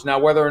offers. Now,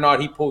 whether or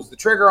not he pulls the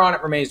trigger on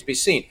it remains to be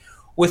seen.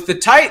 With the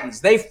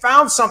Titans, they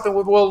found something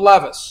with Will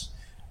Levis.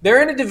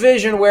 They're in a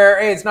division where,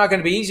 hey, it's not going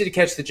to be easy to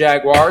catch the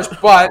Jaguars,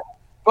 but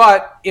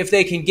if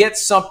they can get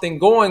something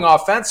going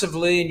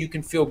offensively and you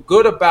can feel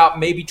good about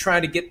maybe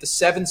trying to get the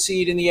 7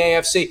 seed in the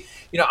AFC.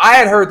 I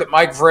had heard that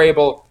Mike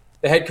Vrabel,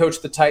 the head coach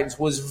of the Titans,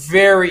 was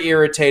very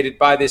irritated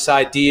by this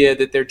idea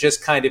that they're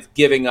just kind of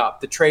giving up.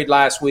 The trade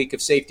last week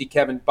of safety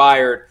Kevin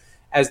Byard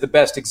as the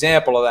best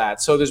example of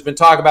that. So there's been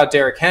talk about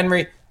Derrick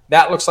Henry.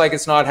 That looks like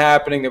it's not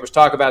happening. There was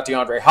talk about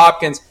DeAndre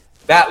Hopkins.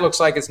 That looks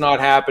like it's not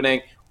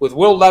happening. With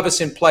Will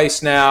Levis in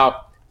place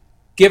now,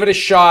 give it a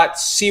shot,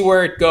 see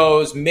where it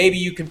goes. Maybe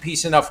you can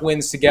piece enough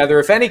wins together.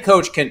 If any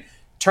coach can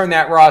turn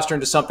that roster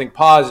into something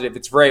positive,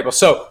 it's Vrabel.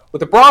 So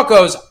with the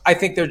Broncos, I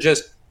think they're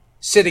just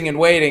sitting and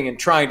waiting and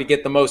trying to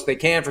get the most they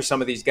can for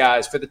some of these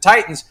guys. For the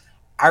Titans,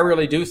 I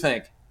really do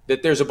think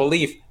that there's a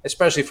belief,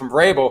 especially from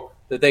Vrabel,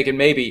 that they can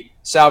maybe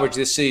salvage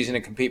this season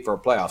and compete for a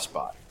playoff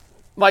spot.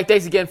 Mike,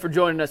 thanks again for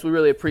joining us. We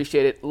really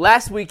appreciate it.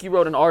 Last week, you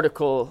wrote an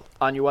article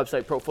on your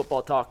website, Pro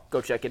Football Talk.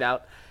 Go check it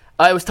out.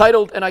 It was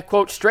titled, and I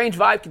quote, "Strange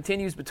Vibe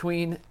Continues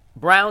Between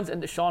Browns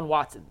and Deshaun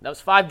Watson." That was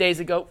 5 days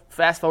ago.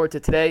 Fast forward to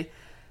today.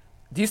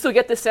 Do you still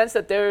get the sense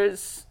that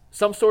there's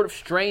some sort of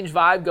strange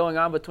vibe going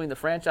on between the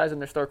franchise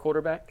and their star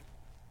quarterback?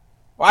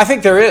 Well, I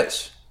think there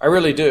is. I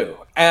really do.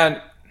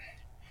 And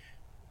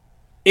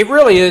it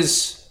really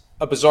is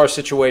a bizarre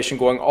situation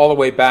going all the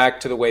way back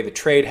to the way the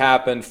trade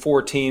happened.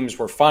 4 teams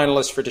were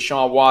finalists for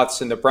Deshaun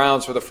Watson. The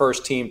Browns were the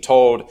first team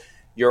told,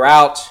 you're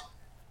out.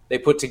 They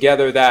put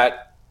together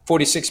that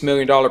 $46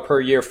 million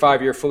per year,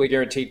 5-year fully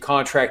guaranteed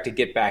contract to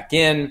get back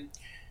in,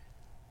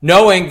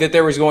 knowing that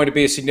there was going to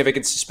be a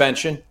significant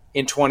suspension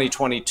in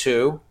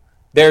 2022.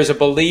 There's a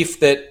belief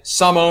that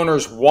some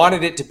owners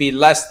wanted it to be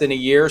less than a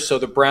year, so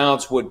the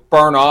Browns would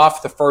burn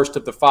off the first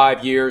of the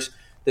 5 years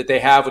that they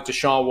have with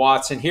Deshaun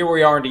Watson. Here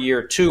we are into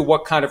year 2.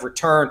 What kind of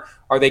return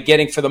are they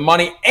getting for the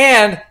money?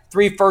 And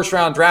 3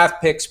 first-round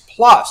draft picks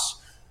plus.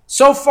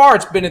 So far,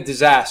 it's been a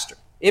disaster.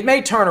 It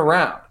may turn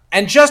around.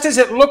 And just as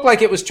it looked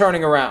like it was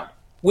turning around,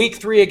 Week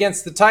 3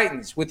 against the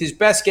Titans, with his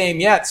best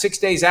game yet, 6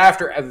 days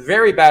after a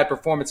very bad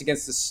performance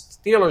against the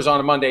Steelers on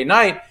a Monday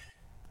night,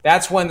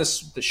 that's when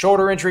the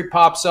shoulder injury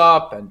pops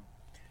up. And,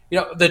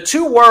 the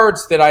 2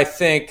 words that I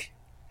think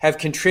have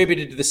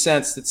contributed to the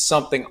sense that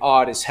something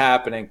odd is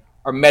happening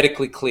are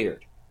medically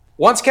cleared.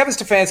 Once Kevin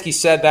Stefanski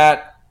said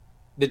that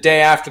the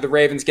day after the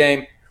Ravens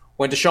game,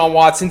 when Deshaun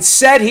Watson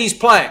said he's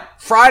playing,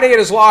 Friday at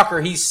his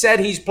locker, he said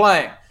he's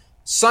playing.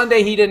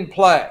 Sunday, he didn't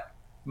play.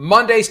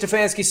 Monday,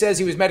 Stefanski says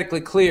he was medically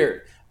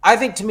cleared. I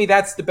think, to me,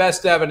 that's the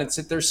best evidence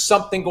that there's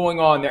something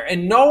going on there.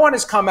 And no one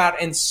has come out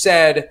and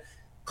said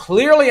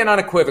clearly and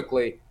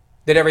unequivocally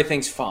that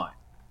everything's fine.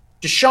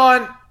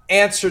 Deshaun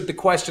answered the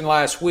question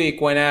last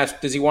week when asked,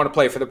 does he want to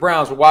play for the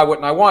Browns? Well, why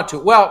wouldn't I want to?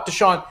 Well,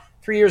 Deshaun,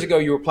 3 years ago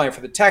you were playing for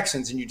the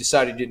Texans and you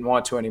decided you didn't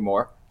want to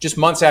anymore, just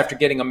months after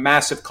getting a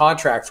massive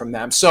contract from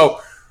them.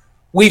 So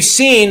we've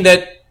seen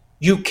that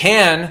you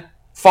can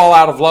fall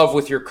out of love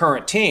with your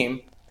current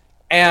team,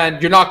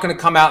 and you're not going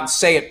to come out and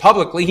say it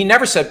publicly. He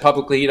never said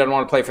publicly he doesn't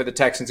want to play for the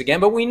Texans again,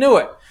 but we knew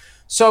it.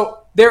 So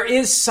there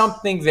is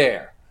something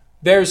there.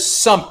 There's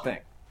something.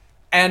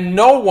 And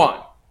no one,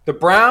 the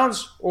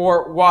Browns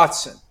or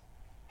Watson,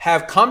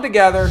 have come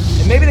together,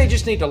 and maybe they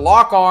just need to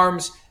lock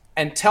arms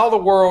and tell the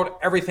world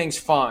everything's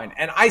fine.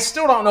 And I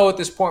still don't know at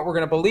this point we're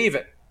going to believe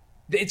it.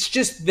 It's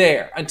just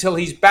there. Until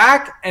he's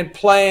back and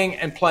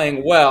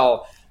playing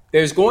well,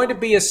 there's going to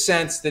be a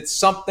sense that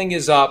something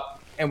is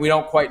up, and we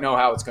don't quite know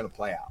how it's going to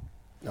play out.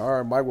 All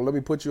right, Mike, well, let me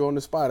put you on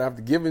the spot.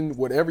 After giving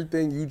what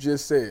everything you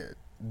just said,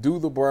 do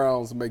the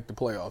Browns make the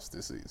playoffs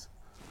this season?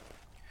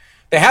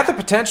 They have the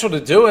potential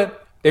to do it.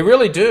 They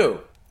really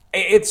do.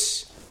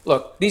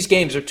 Look, these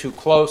games are too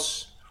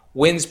close.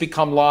 Wins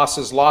become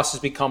losses. Losses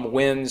become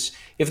wins.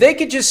 If they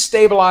could just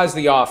stabilize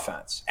the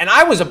offense. And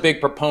I was a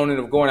big proponent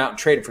of going out and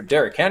trading for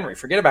Derrick Henry.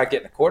 Forget about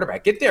getting a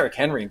quarterback. Get Derrick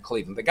Henry in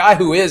Cleveland. The guy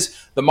who is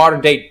the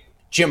modern-day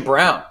Jim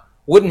Brown.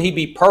 Wouldn't he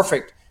be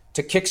perfect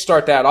to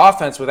kickstart that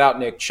offense without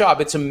Nick Chubb?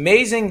 It's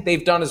amazing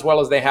they've done as well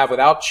as they have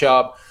without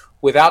Chubb,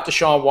 without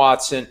Deshaun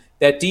Watson.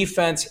 That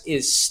defense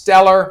is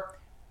stellar.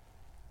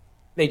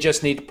 They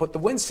just need to put the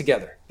wins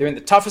together. They're in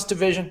the toughest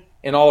division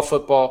in all of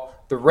football.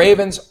 The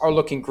Ravens are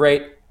looking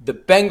great. The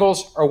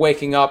Bengals are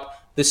waking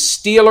up. The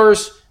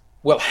Steelers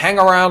will hang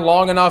around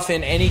long enough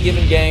in any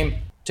given game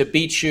to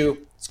beat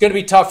you. It's going to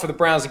be tough for the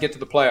Browns to get to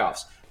the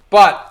playoffs.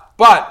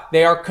 But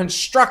they are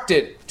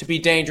constructed to be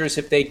dangerous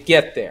if they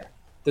get there.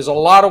 There's a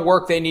lot of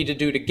work they need to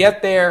do to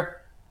get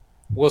there.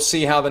 We'll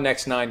see how the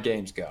next 9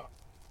 games go.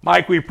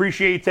 Mike, we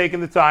appreciate you taking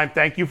the time.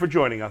 Thank you for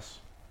joining us.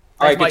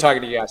 All right, good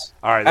talking to you guys.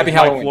 All right, happy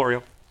Halloween.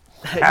 Florio.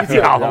 Happy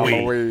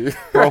Halloween.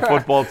 Pro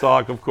Football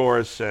Talk, of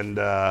course, and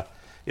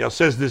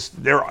says this.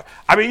 There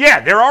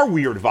are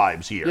weird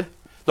vibes here. Yeah.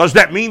 Does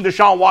that mean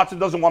Deshaun Watson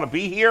doesn't want to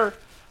be here?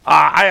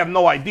 I have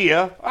no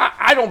idea.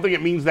 I don't think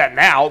it means that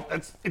now.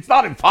 It's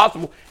not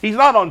impossible. He's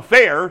not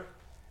unfair.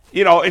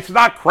 it's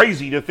not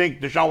crazy to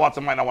think Deshaun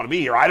Watson might not want to be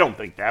here. I don't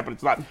think that, but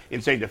it's not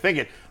insane to think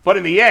it. But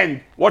in the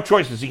end, what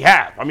choice does he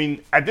have? I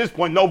mean, at this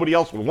point, nobody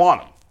else would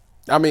want him.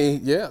 I mean,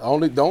 yeah,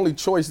 the only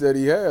choice that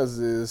he has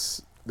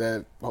is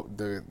that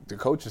the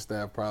coaching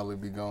staff probably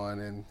be gone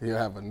and he'll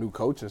have a new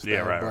coaching staff.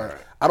 Yeah, right.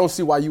 I don't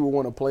see why you would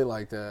want to play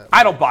like that.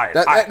 I don't buy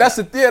it. That's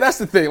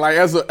the thing. Like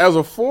as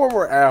a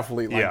former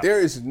athlete,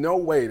 there is no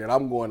way that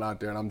I'm going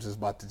out there and I'm just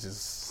about to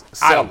just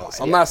sell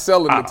us. I'm not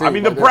selling the team. I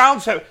mean,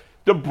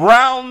 the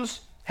Browns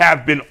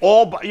have been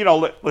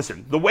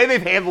listen, the way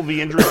they've handled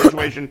the injury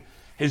situation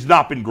has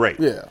not been great.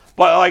 Yeah.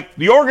 But,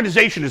 the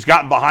organization has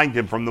gotten behind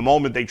him from the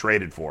moment they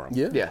traded for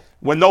him. Yeah.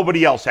 When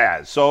nobody else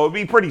has. So it'd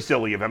be pretty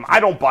silly of him. I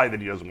don't buy that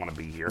he doesn't want to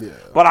be here. Yeah.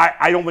 But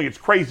I don't think it's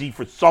crazy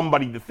for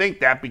somebody to think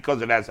that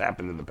because it has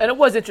happened in the past. And it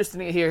was interesting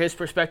to hear his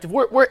perspective.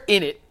 We're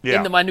in it,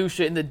 in the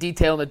minutia, in the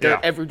detail, in the dirt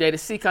every day to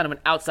see kind of an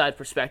outside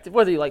perspective.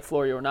 Whether you like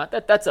Florio or not,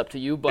 that's up to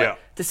you. But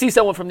to see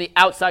someone from the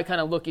outside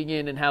kind of looking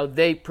in and how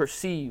they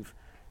perceive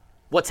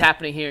what's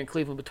happening here in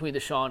Cleveland between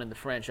Deshaun and the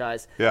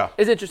franchise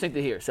is interesting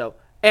to hear. So,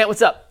 Ant,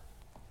 what's up?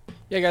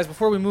 Yeah, guys,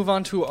 before we move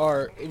on to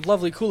our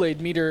lovely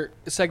Kool-Aid meter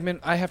segment,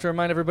 I have to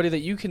remind everybody that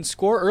you can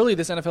score early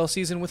this NFL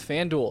season with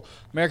FanDuel,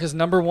 America's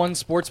 #1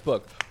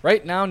 sportsbook.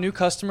 Right now, new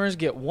customers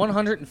get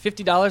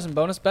 $150 in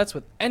bonus bets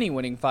with any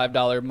winning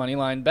 $5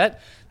 moneyline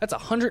bet. That's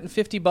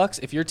 $150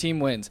 if your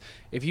team wins.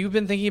 If you've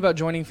been thinking about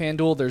joining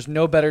FanDuel, there's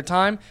no better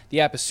time.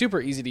 The app is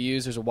super easy to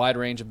use. There's a wide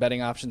range of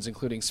betting options,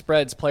 including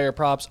spreads, player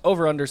props,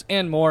 over-unders,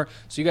 and more.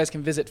 So you guys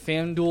can visit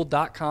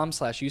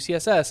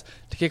FanDuel.com/UCSS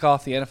to kick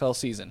off the NFL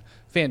season.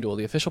 FanDuel,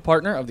 the official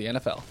partner of the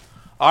NFL.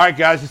 All right,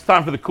 guys, it's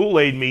time for the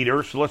Kool-Aid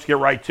meter, so let's get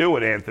right to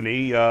it,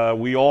 Anthony.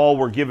 We all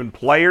were given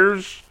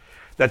players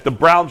that the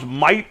Browns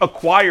might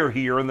acquire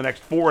here in the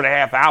next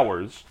 4.5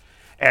 hours,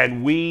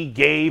 and we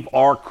gave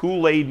our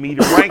Kool-Aid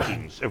meter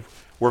rankings.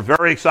 If we're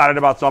very excited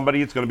about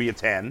somebody, it's going to be a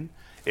 10.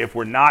 If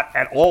we're not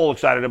at all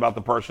excited about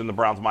the person the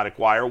Browns might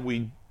acquire,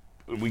 we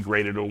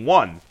graded a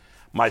 1.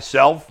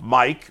 Myself,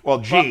 Mike,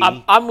 G.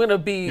 Well, I'm going to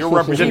be You're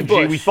representing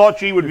G. We thought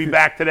G would be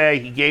back today.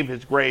 He gave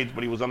his grades,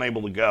 but he was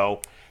unable to go.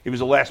 He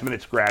was a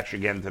last-minute scratch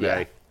again today.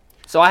 Yeah.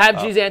 So I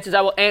have G's answers.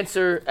 I will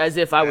answer as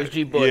if I was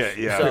G. Bush.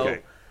 Yeah, so, okay.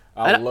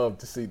 I would love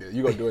to see that.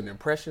 You going to do an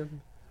impression?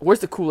 Where's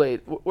the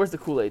Kool-Aid? Where's the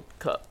Kool-Aid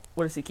cup?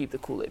 Where does he keep the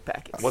Kool-Aid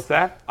packets? What's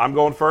that? I'm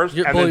going first?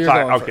 You're then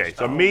going okay, first.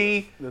 so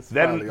me,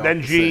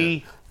 then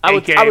G, I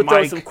would Mike,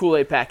 throw some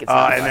Kool-Aid packets.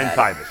 And then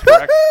Titus,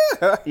 correct?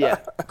 Yeah.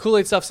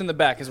 Kool-Aid stuff's in the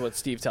back is what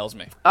Steve tells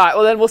me. All right,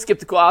 well, then we'll skip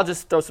the Kool-Aid. I'll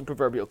just throw some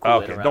proverbial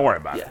Kool-Aid Okay, around. don't worry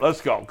about it.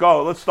 Let's go.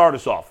 Let's start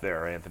us off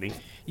there, Anthony.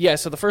 Yeah,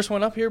 so the first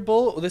one up here,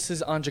 Bull, this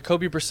is on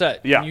Jacoby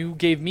Brissett. Yeah. You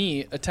gave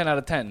me a 10 out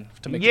of 10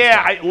 to make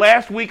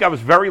last week I was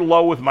very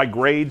low with my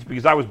grades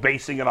because I was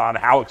basing it on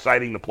how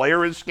exciting the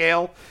player is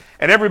scale,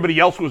 and everybody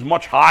else was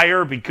much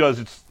higher because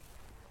it's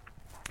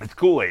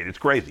Kool-Aid. It's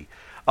crazy.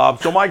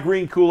 So my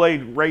green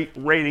Kool-Aid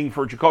rating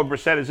for Jacoby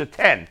Brissett is a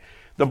 10.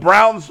 The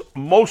Browns'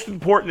 most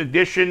important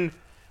addition,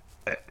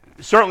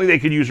 certainly they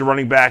could use a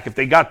running back. If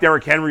they got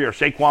Derrick Henry or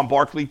Saquon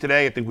Barkley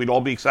today, I think we'd all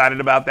be excited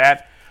about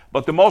that.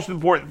 But the most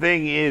important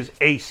thing is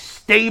a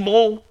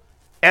stable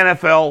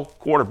NFL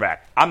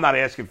quarterback. I'm not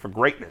asking for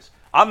greatness.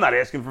 I'm not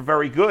asking for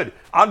very good.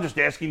 I'm just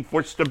asking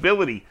for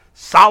stability,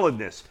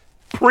 solidness,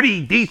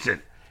 pretty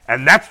decent.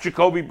 And that's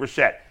Jacoby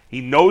Brissett.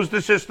 He knows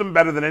the system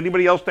better than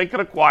anybody else they could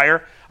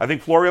acquire. I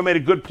think Florio made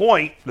a good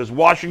point. Does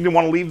Washington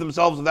want to leave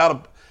themselves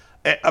without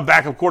a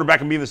backup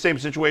quarterback and be in the same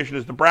situation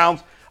as the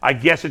Browns? I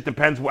guess it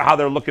depends how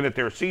they're looking at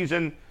their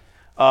season.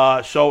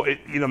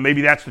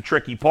 Maybe that's the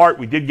tricky part.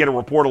 We did get a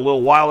report a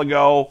little while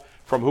ago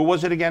from, who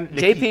was it again?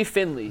 J.P.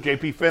 Finley.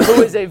 J.P. Finley.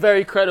 Who is a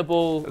very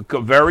credible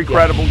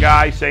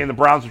guy saying the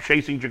Browns are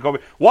chasing Jacoby.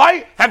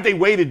 Why have they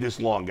waited this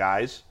long,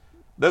 guys?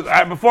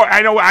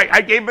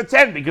 I gave him a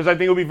 10 because I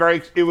think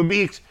it would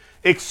be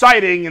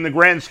exciting in the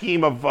grand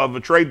scheme of a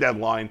trade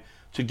deadline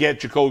to get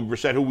Jacoby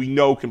Brissett, who we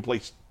know can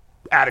play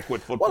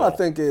adequate football. Well, I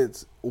think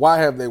it's why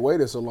have they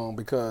waited so long?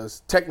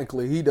 Because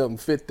technically he doesn't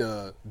fit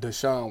the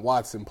Deshaun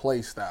Watson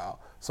play style.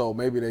 So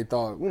maybe they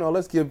thought,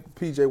 let's give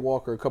P.J.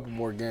 Walker a couple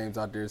more games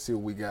out there and see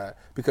what we got,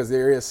 because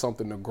there is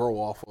something to grow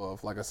off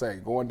of. Like I say,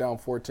 going down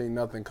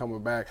 14-0,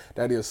 coming back,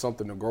 that is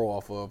something to grow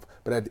off of.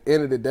 But at the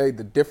end of the day,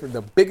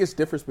 the biggest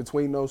difference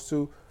between those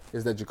two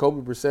is that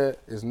Jacoby Brissett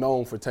is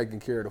known for taking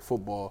care of the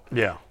football.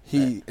 Yeah.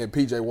 He and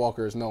P.J.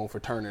 Walker is known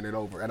for turning it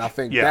over. And I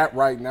think that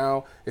right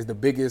now is the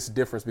biggest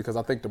difference, because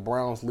I think the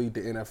Browns lead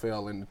the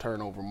NFL in the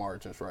turnover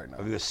margins right now.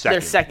 They're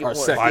second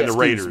by the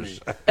Raiders.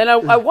 And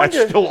I wonder.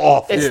 That's still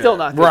awful. It's still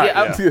not good.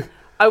 Right.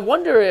 I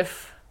wonder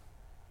if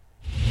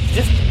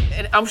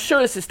and I'm sure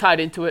this is tied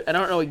into it, and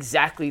I don't know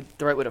exactly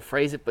the right way to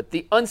phrase it, but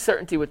the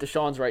uncertainty with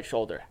Deshaun's right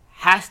shoulder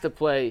has to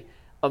play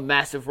a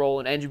massive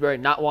role in Andrew Berry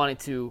not wanting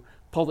to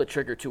pull the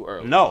trigger too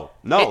early. No,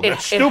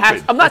 that's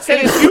stupid. I'm not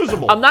saying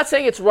inexcusable. I'm not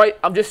saying it's right.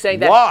 I'm just saying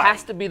that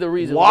has to be the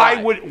reason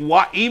why.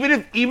 Even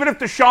if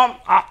Deshaun,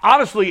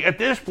 honestly, at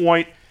this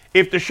point,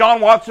 if Deshaun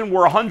Watson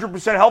were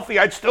 100% healthy,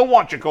 I'd still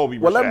want Jacoby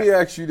Brissett. Well, let me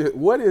ask you this.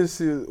 What is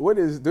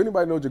do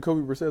anybody know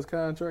Jacoby Brissett's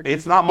contract?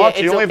 It's not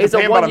much. You only have to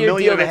pay about $1.5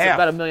 million.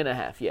 About $1.5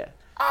 million, yeah.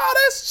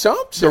 Oh, that's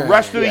chump The change.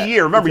 rest of the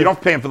year. Remember, you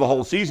don't pay him for the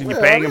whole season. You're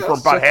paying him for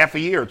about half a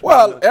year.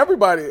 Well,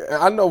 everybody,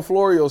 I know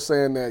Florio's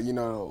saying that,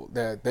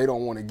 that they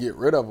don't want to get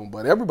rid of him,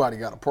 but everybody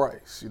got a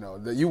price.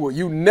 That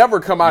you never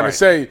come out and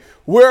say,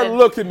 we're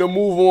looking to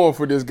move on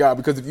for this guy,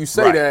 because if you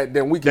say that,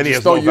 then we can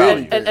just throw you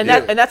in. And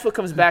that's what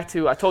comes back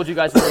to, I told you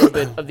guys a little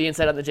bit of the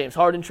insight on the James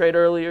Harden trade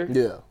earlier.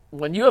 Yeah.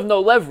 When you have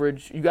no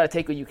leverage, you got to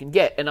take what you can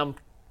get. And I'm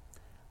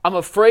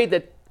afraid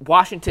that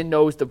Washington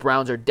knows the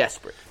Browns are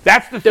desperate.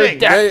 That's the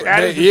thing.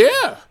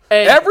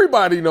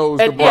 Everybody knows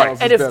the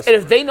Browns are desperate. And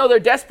if they know they're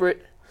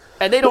desperate,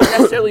 and they don't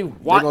necessarily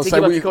want to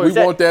give up the coach,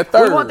 we want that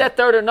third. We want that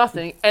third or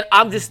nothing. And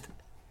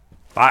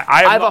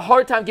I have a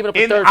hard time giving up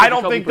a third. I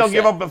don't think they'll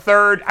give up a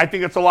third. I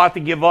think it's a lot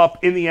to give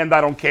up. In the end, I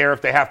don't care.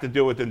 If they have to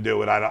do it, then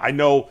do it. I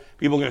know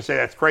people are going to say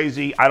that's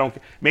crazy. I don't.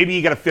 Maybe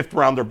you get a fifth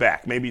rounder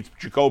back. Maybe it's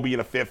Jacoby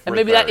and a fifth. And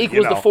maybe that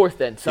equals the fourth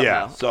then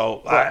somehow. Yeah.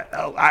 So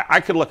I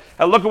could look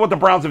at what the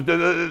Browns have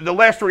done. The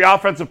last three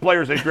offensive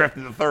players they drafted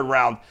in the third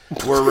round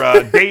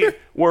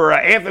were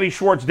Anthony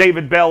Schwartz,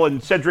 David Bell,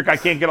 and Cedric. I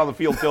can't get on the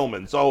field,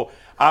 Tillman. So.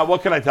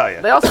 What can I tell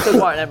you? They also took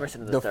Martin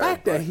Emerson in the third. The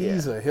fact that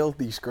he's a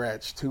healthy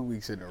scratch 2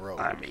 weeks in a row,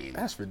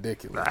 that's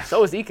ridiculous.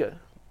 So is Ika.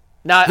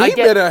 Now, he's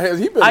been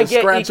a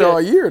scratch all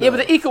year, though. Yeah,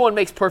 but the Ika one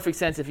makes perfect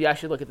sense if you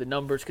actually look at the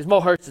numbers, because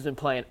Mo Hurts has been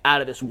playing out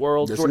of this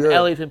world. Yes, Jordan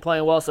Elliott's been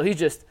playing well, so he's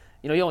just,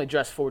 he only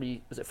dressed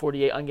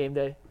 48 on game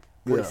day?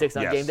 46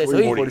 on game day. So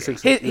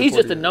he's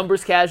just a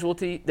numbers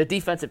casualty. The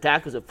defensive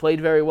tackles have played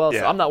very well,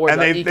 so I'm not worried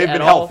about Ika they've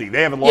been healthy.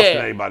 They haven't lost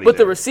anybody. But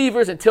the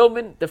receivers and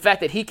Tillman, the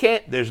fact that he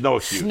can't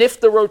sniff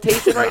the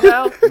rotation right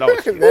now. No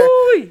excuse.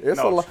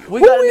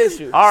 We got an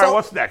issue. All right,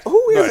 what's next?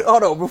 Who is?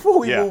 Hold on, before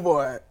we move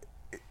on,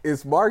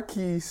 it's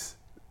Marquise,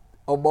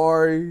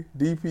 Amari,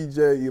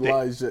 DPJ,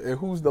 Elijah, and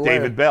who's the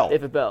David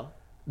Bell.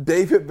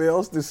 David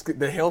Bell's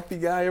the healthy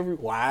guy.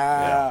 Wow.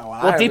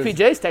 Yeah. Well,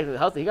 DPJ's technically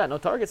healthy. He got no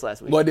targets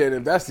last week. Well, then,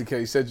 if that's the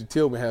case, Cedric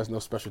Tillman has no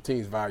special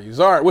teams values.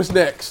 All right, what's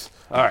next?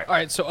 All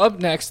right, so up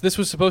next, this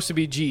was supposed to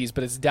be G's,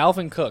 but it's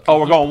Dalvin Cook. Oh,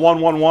 we're going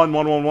 1-1-1,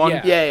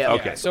 1-1-1? Yeah.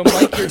 Okay. So,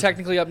 Mike, you're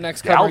technically up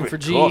next covering for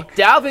G.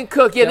 Dalvin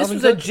Cook. Yeah, this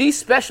was a G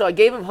special. I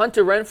gave him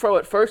Hunter Renfrow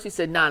at first. He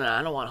said, no,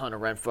 I don't want Hunter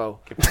Renfrow.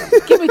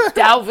 Give me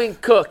Dalvin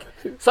Cook.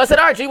 So I said,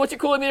 all right, G, what's your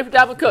cool meaning for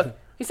Dalvin Cook?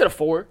 He said a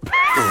 4.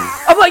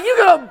 I'm like, you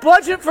got a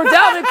budget for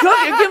Dalvin Cook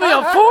and give me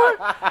a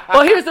 4?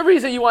 Well, here's the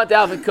reason you want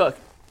Dalvin Cook.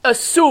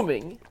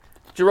 Assuming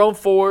Jerome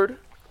Ford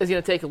is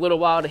going to take a little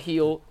while to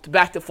heal,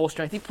 back to full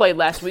strength. He played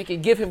last week,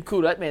 and give him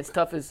kudos. That man's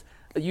tough as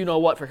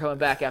you-know-what for coming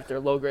back after a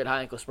low-grade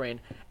high ankle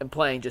sprain and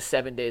playing just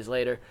 7 days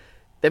later.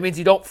 That means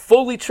you don't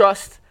fully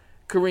trust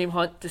Kareem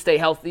Hunt to stay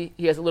healthy.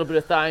 He has a little bit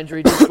of thigh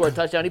injury, didn't score a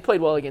touchdown. He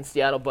played well against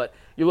Seattle, but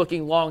you're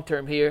looking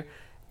long-term here.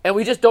 And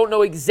we just don't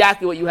know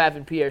exactly what you have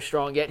in Pierre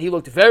Strong yet. He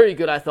looked very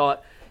good, I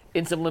thought,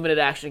 in some limited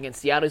action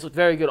against Seattle. He's looked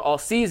very good all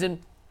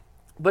season.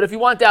 But if you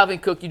want Dalvin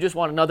Cook, you just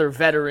want another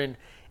veteran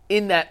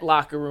in that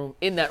locker room,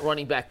 in that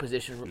running back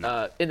position,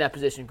 in that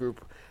position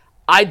group.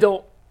 I'm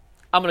going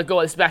to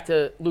go back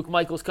to Luke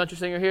Michaels, country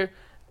singer here.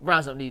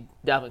 Browns don't need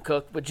Dalvin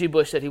Cook, but G.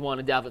 Bush said he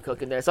wanted Dalvin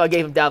Cook in there, so I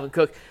gave him Dalvin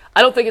Cook.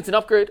 I don't think it's an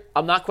upgrade.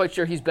 I'm not quite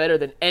sure he's better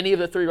than any of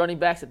the 3 running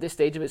backs at this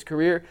stage of his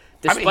career,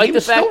 despite he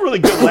was the fact still really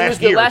good last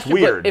year. It's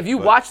weird. If you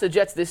watch the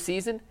Jets this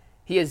season,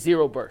 he has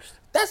 0 burst.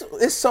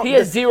 He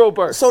has 0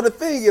 burst. So the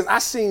thing is, I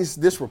seen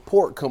this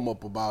report come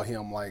up about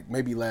him like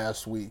maybe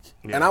last week,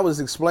 and I was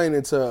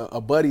explaining to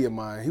a buddy of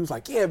mine. He was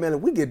like, "Yeah, man,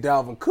 if we get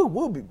Dalvin Cook,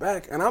 we'll be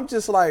back." And I'm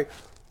just like,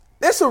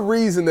 "There's a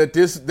reason that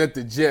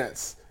the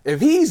Jets." If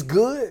he's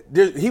good,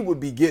 he would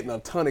be getting a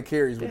ton of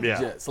carries with the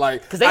Jets,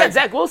 because they got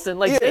Zach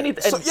Wilson,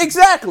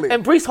 exactly.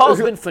 And Breece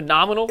Hall's been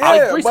phenomenal.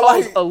 Yeah, Breece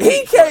Hall's elite.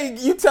 He can't.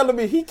 You telling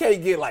me he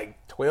can't get like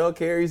 12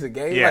 carries a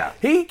game? Yeah.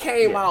 He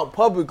came out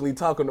publicly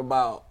talking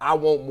about, I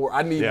want more.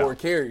 I need more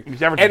carries, and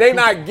they're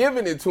not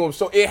giving it to him.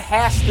 So it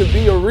has to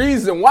be a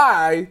reason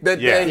why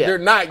they're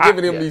not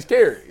giving him these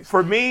carries.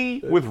 For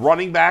me, with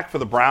running back for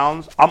the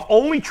Browns, I'm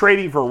only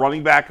trading for a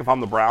running back if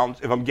I'm the Browns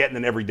if I'm getting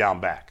an every down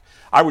back.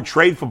 I would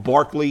trade for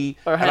Barkley,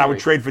 and I would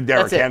trade for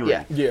Derrick Henry.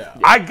 Yeah.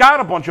 I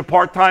got a bunch of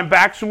part-time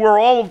backs who are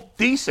all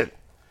decent.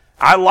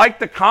 I like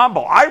the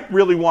combo. I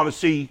really want to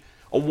see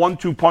a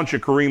 1-2 punch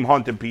of Kareem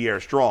Hunt and Pierre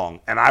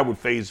Strong, and I would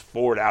phase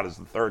Ford out as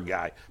the third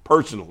guy,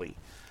 personally,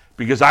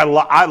 because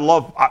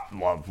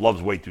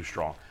Love's way too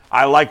strong.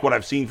 I like what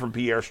I've seen from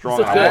Pierre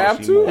Strong. I want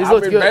to see more.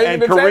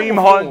 And Kareem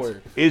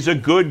Hunt is a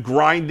good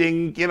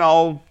grinding,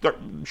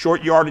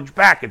 short yardage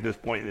back at this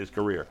point in his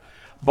career.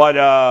 But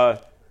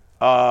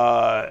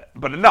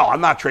no,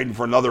 I'm not trading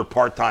for another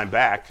part-time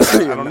back. I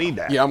don't need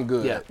that. Yeah, I'm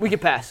good. Yeah, we can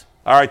pass.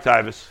 All right,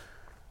 Tyvis.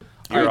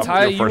 All right,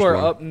 Ty, you are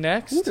up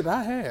next. Who did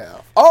I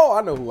have? Oh,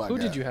 I know who I got.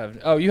 Who did you have?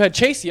 Oh, you had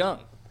Chase Young.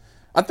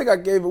 I think I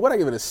gave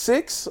it a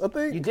 6, I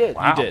think. You did.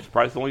 Wow, you did.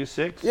 Surprised only a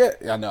 6? Yeah,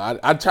 I know.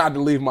 I tried to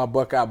leave my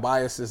Buckeye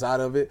biases out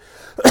of it.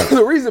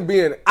 The reason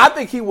being, I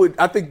think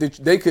that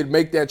they could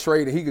make that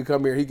trade and he could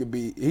come here, he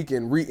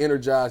can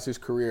re-energize his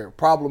career.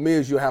 Problem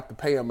is you'll have to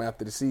pay him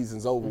after the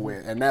season's over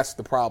with, and that's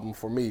the problem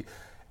for me.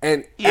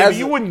 And but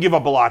you wouldn't give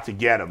up a lot to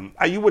get him.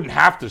 You wouldn't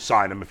have to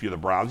sign him if you're the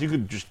Browns. You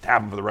could just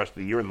have him for the rest of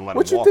the year and then let him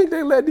walk. What you think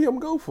they let him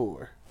go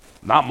for?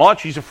 Not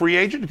much. He's a free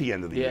agent at the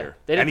end of the year.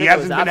 And he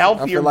hasn't been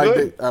healthy or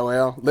good.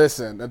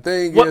 Listen, the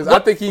thing is, I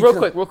think he...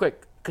 Real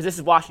quick, because this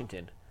is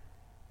Washington.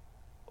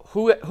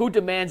 Who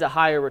demands a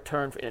higher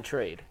return in a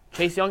trade?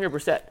 Chase Young or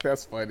Brissett?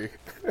 That's funny.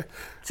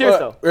 Serious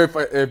though.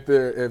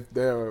 If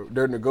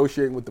they're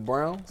negotiating with the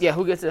Browns? Yeah,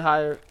 who gets it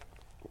higher?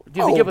 Do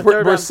you think give a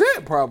third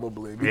Brissett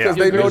probably, because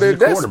they know they're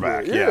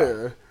quarterback.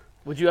 Yeah.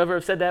 Would you ever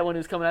have said that when he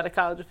was coming out of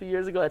college a few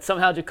years ago? That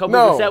somehow Jacoby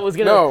Brissett was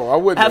going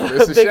to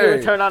have a bigger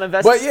return on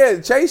investment? But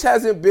yeah, Chase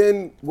hasn't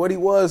been what he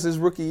was his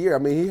rookie year. I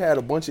mean, he had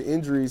a bunch of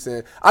injuries.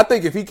 And I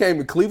think if he came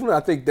to Cleveland,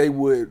 I think they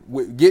would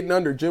getting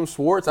under Jim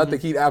Schwartz, I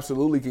think he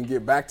absolutely can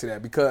get back to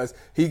that because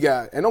he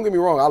got, and don't get me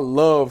wrong, I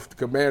love the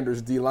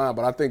Commanders' D-line,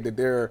 but I think that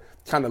they're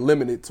kind of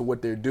limited to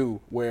what they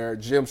do, where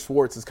Jim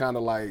Schwartz is kind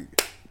of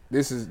like,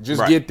 this is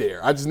just get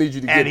there. I just need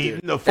you to get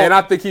there. And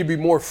I think he'd be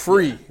more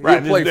free.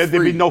 Right. There'd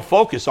be no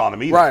focus on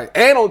him either. Right.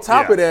 And on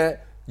top of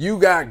that, you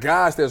got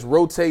guys that's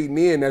rotating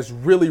in that's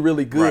really,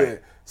 really good.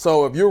 Right.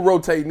 So if you're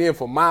rotating in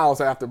for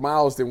Miles after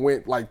Miles then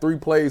went like 3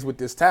 plays with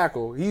this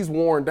tackle, he's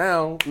worn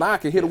down. Now I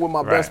can hit him with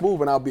my best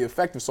move and I'll be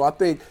effective. So I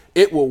think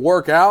it will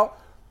work out.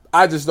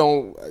 I just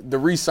don't – the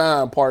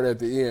re-sign part at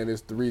the end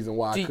is the reason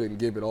why I couldn't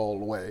give it all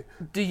away.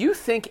 Do you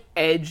think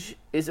edge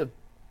is a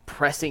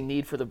pressing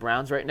need for the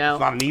Browns right now? It's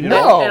not a need at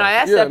all. And I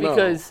ask that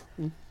because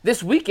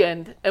this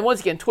weekend, and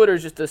once again, Twitter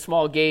is just a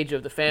small gauge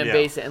of the fan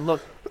base. And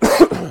look,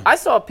 I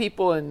saw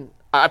people, and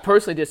I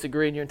personally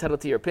disagree, and you're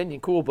entitled to your opinion,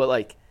 cool, but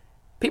like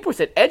people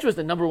said edge was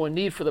the number 1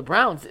 need for the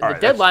Browns in the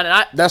deadline.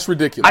 And that's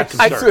ridiculous.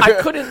 I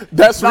couldn't.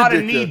 That's not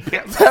ridiculous. A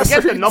need.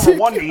 Forget the number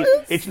 1 need.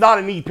 It's not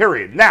a need,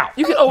 period. Now,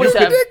 you can always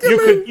have.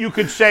 You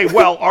could say,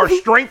 well, our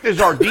strength is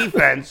our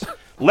defense.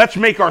 Let's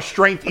make our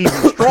strength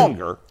even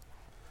stronger.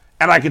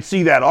 And I could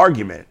see that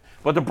argument.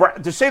 But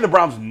to say the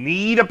Browns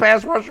need a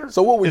pass rusher,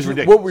 so what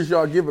was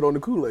y'all give it on the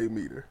Kool-Aid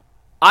meter?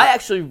 I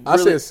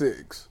said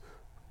 6.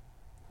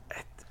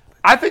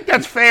 I think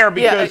that's fair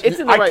because it's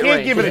in the right can't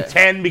range, give it a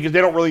 10 because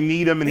they don't really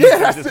need him. And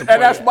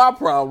that's my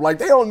problem. Like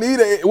they don't need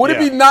it. Would it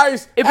be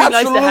nice? It'd be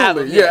nice to have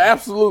him. Yeah,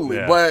 absolutely.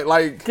 Yeah. But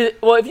like,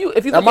 well,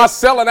 if you am I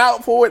selling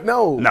out for it?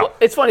 No. Well,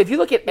 it's funny if you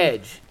look at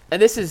edge,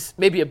 and this is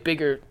maybe a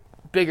bigger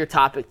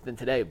topic than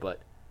today,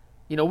 but.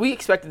 You know, we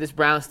expected this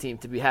Browns team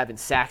to be having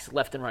sacks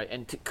left and right.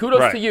 And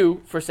kudos to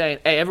you for saying,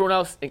 hey, everyone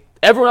else in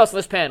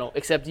this panel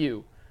except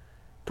you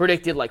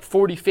predicted like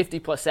 40,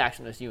 50-plus sacks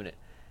in this unit.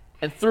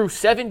 And through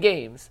 7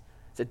 games,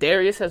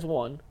 Za'Darius has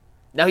 1.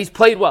 Now, he's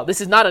played well.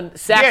 This is not a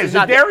sack. Yeah,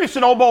 Za'Darius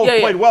and Obo have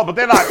played well, but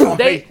they're not on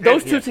pace.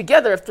 Those two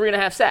together have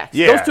 3.5 sacks.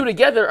 Yeah. Those two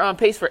together are on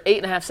pace for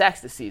 8.5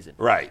 sacks this season.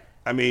 Right.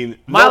 I mean,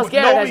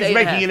 nobody's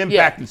making an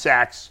impact in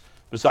sacks.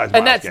 Besides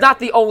and that's not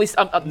the only.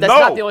 Not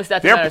the only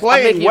stat. They're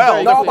playing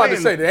well. No, I'm about to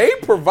say they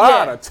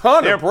provide a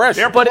ton of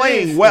pressure. They're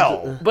playing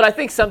well. But I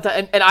think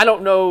sometimes, and I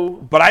don't know.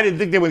 But I didn't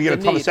think they would get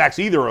a ton of sacks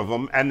either of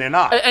them, and they're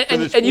not.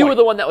 And you were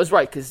the one that was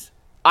right because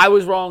I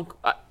was wrong.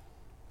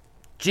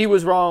 G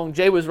was wrong.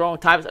 Jay was wrong.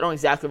 Tyvus, I don't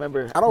exactly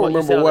remember. I don't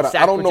remember what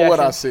I don't know what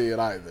I said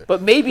either.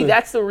 But maybe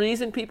that's the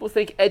reason people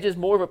think edge is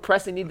more of a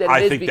pressing need than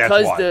it is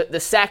because the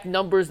sack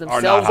numbers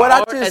themselves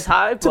aren't as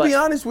high. To be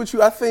honest with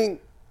you, I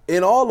think.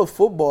 In all of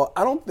football,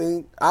 I don't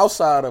think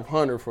outside of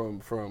Hunter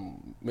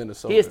from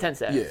Minnesota, he has 10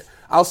 sacks. Yeah,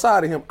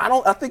 outside of him,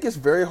 I think it's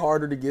very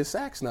harder to get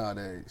sacks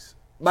nowadays.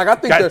 Like I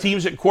think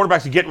teams and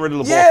quarterbacks are getting rid of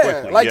the ball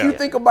quickly. Like you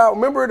think about,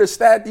 remember the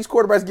stat? These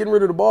quarterbacks getting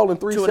rid of the ball in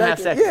 3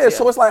 seconds. Yeah,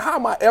 so it's like, how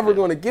am I ever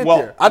going to get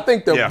there? I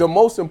think the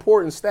most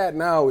important stat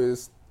now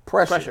is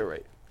pressure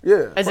rate.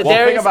 Yeah. And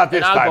think about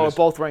this, Algo are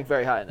both ranked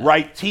very high in that.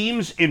 Right,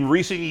 teams in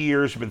recent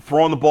years have been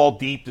throwing the ball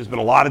deep. There's been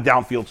a lot of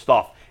downfield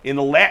stuff. In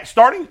the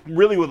starting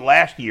really with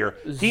last year,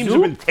 teams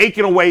have been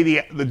taking away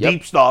the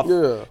deep stuff.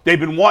 Yeah. They've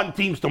been wanting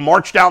teams to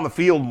march down the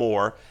field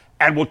more,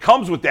 and what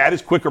comes with that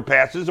is quicker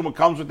passes, and what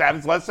comes with that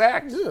is less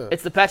sacks. Yeah.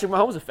 It's the Patrick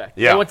Mahomes effect.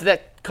 Yeah. They went to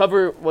that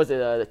cover, was it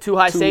the too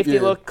high safety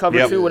look,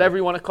 cover 2, whatever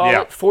you want to call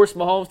it, force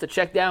Mahomes to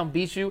check down,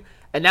 beat you,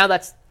 and now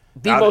that's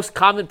the most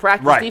common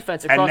practice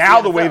defense across and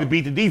now the way to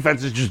beat the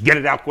defense is just get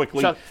it out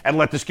quickly and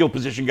let the skill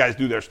position guys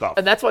do their stuff.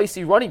 And that's why you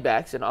see running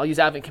backs, and I'll use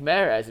Alvin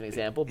Kamara as an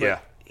example,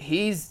 but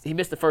he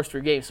missed the first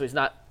 3 games, so he's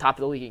not top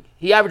of the league.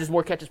 He averages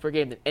more catches per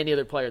game than any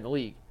other player in the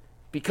league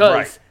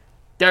because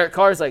Derek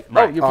Carr's like,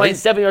 you're playing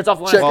 7 yards off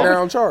the line. Check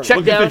down Chargers.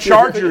 Look at the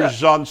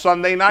Chargers on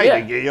Sunday night.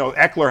 Yeah.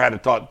 Eckler had a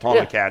ton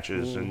of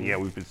catches, and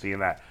we've been seeing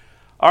that.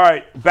 All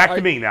right, back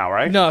to me now,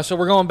 right? No, so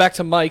we're going back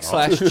to Mike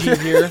 /G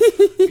here.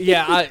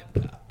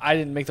 I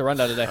didn't make the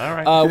rundown today. All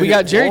right. We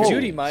got Jerry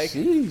Jeudy, Mike.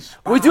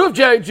 We do have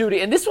Jerry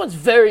Jeudy, and this one's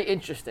very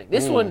interesting.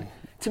 This one,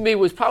 to me,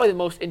 was probably the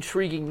most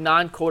intriguing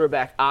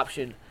non-quarterback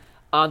option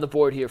on the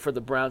board here for the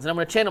Browns. And I'm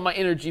going to channel my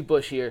inner G.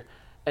 Bush here,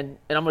 and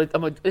I'm going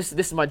to this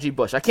is my G.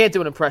 Bush. I can't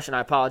do an impression.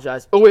 I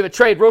apologize. Oh, we have a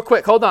trade real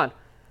quick. Hold on.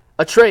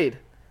 A trade.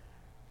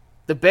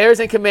 The Bears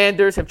and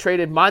Commanders have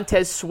traded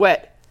Montez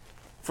Sweat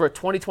for a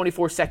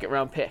 2024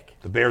 second-round pick.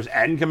 The Bears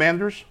and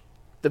Commanders?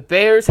 The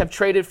Bears have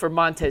traded for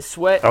Montez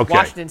Sweat. Okay.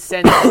 Washington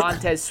sends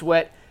Montez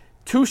Sweat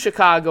to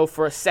Chicago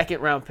for a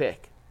second-round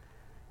pick.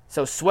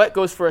 So Sweat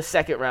goes for a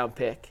second-round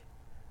pick.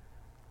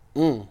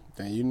 Damn.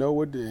 And you know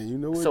what?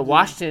 So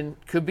Washington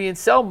could be in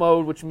sell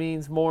mode, which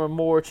means more and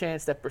more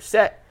chance that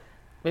Brissett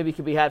maybe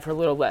could be had for a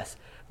little less.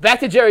 Back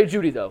to Jerry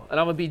Jeudy, though, and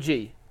I'm going to be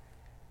G.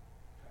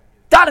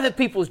 Donovan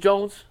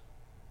Peoples-Jones,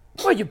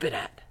 where you been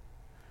at?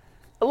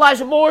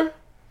 Elijah Moore,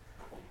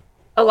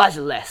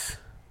 Elijah Less.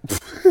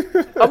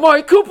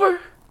 Amari Cooper,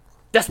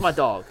 that's my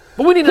dog.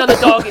 But we need another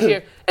dog in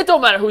here. It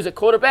don't matter who's at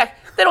quarterback.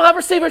 They don't have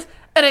receivers.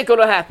 It ain't going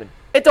to happen.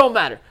 It don't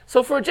matter.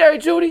 So for Jerry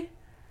Jeudy,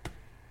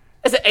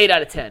 it's an 8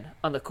 out of 10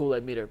 on the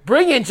Kool-Aid meter.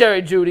 Bring in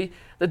Jerry Jeudy.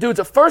 The dude's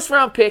a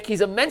first-round pick. He's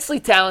immensely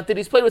talented.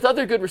 He's played with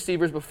other good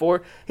receivers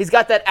before. He's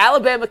got that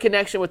Alabama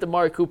connection with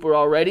Amari Cooper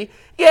already.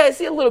 Yeah, is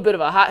he a little bit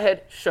of a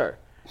hothead? Sure.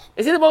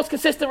 Is he the most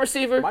consistent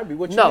receiver? Might be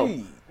what you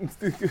need.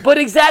 But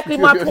exactly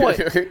my point.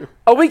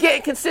 Are we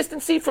getting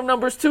consistency from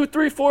numbers 2,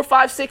 3, 4,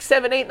 5, 6,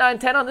 7, 8, 9,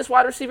 10 on this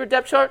wide receiver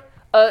depth chart?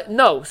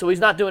 No, so he's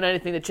not doing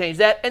anything to change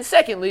that. And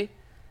secondly,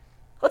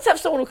 let's have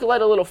someone who can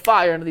light a little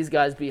fire into these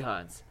guys'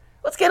 behinds.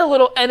 Let's get a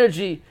little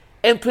energy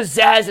and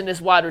pizzazz in this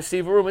wide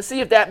receiver room and see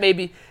if that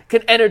maybe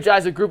can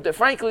energize a group that,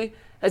 frankly,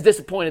 has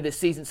disappointed this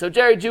season. So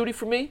Jerry Jeudy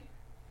for me,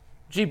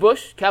 G.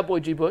 Bush, Cowboy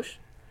G. Bush.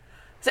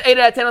 It's an 8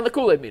 out of 10 on the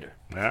Kool-Aid meter.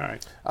 All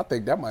right. I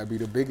think that might be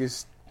the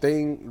biggest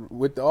thing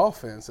with the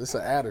offense. It's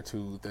an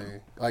attitude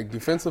thing. Like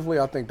defensively,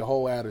 I think the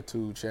whole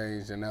attitude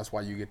changed, and that's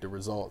why you get the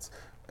results.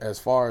 As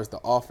far as the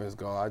offense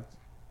goes,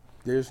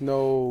 there's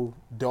no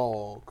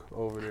dog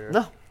over there.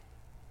 No.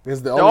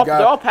 Because the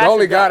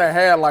only guy that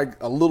had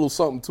like a little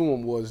something to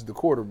him was the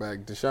quarterback,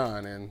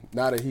 Deshaun, and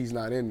now that he's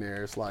not in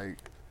there, it's like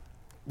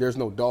there's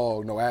no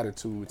dog, no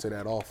attitude to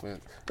that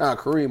offense. Now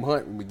Kareem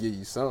Hunt would give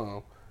you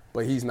some,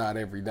 but he's not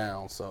every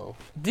down. So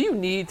do you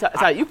need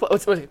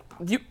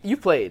you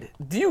played?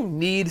 Do you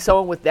need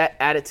someone with that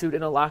attitude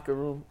in a locker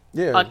room?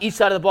 Yeah. On each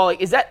side of the ball,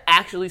 like, is that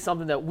actually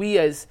something that we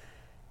as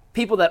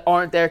people that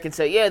aren't there can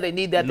say? Yeah, they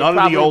need that. None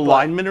of the old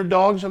linemen are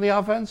dogs on the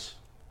offense.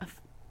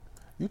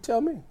 You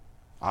tell me.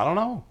 I don't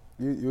know.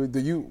 Do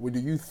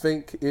you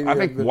think? I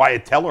think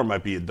Wyatt Teller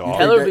might be a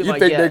dog. You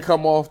think they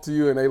come off to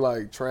you and they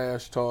like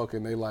trash talk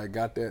and they like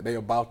got that, they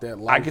about that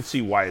life? I could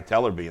see Wyatt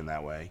Teller being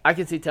that way. I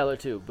can see Teller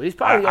too, but he's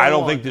probably. I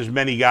don't think there's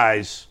many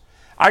guys.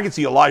 I could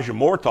see Elijah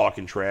Moore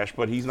talking trash,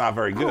 but he's not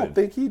very good. I don't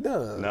think he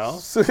does. No.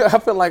 I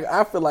feel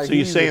like. So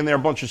you're saying they're a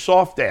bunch of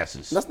soft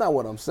asses? That's not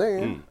what I'm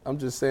saying. I'm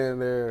just saying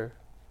they're.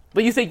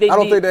 But you think they? I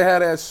don't think they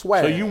had that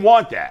swag. So you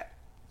want that?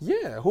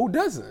 Yeah, who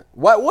doesn't?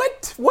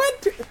 What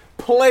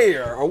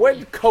player or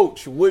what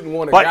coach wouldn't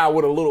want a guy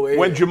with a little edge?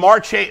 When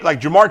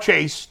Jamar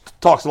Chase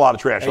talks a lot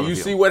of trash on the field.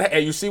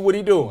 You see what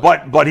he doing.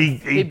 But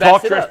he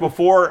talked trash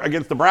before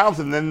against the Browns,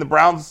 and then the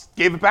Browns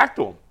gave it back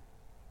to him.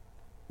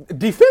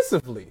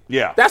 Defensively.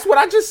 Yeah. That's what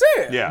I just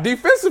said. Yeah.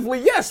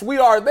 Defensively, yes, we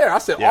are there. I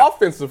said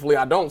offensively,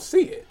 I don't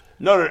see it.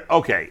 No,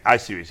 okay. I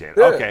see what you're saying.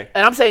 Yeah. Okay.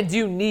 And I'm saying, do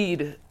you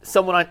need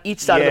someone on each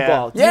side of the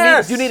ball?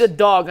 Do you need a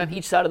dog on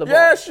each side of the ball?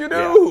 Yes, you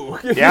do.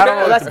 Yeah, I don't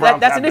know.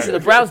 That's an issue. The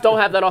Browns don't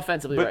have that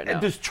offensively right now.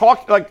 Does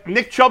talk like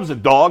Nick Chubb's a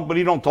dog, but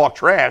he don't talk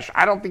trash.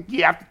 I don't think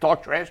you have to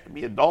talk trash to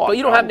be a dog. But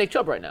you don't have Nick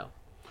Chubb right now.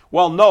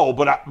 Well, no,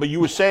 but you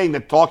were saying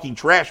that talking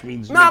trash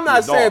means. No, I'm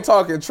not saying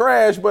talking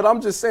trash, but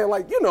I'm just saying,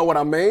 like, you know what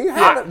I mean.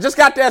 Just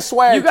got that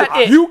swag.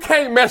 You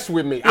can't mess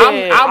with me.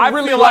 I'm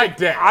really like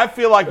that. I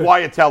feel like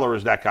Wyatt Teller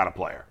is that kind of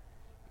player.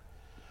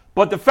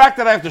 But the fact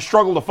that I have to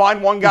struggle to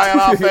find one guy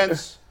on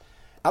offense.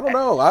 I don't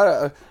know.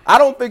 I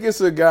don't think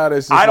it's a guy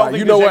that's just like,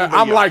 you know what,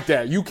 I'm like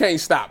that. You can't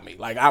stop me.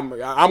 Like I'm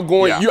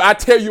going. Yeah. I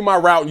tell you my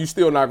route, and you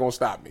still not gonna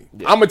stop me.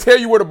 Yeah. I'm gonna tell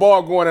you where the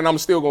ball going, and I'm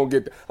still gonna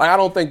get there. Like I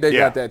don't think they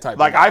got that type.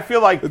 Like of I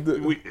feel like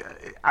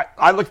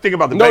I look think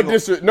about the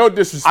Bengals. No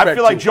disrespect. I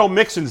feel like Joe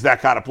Mixon's that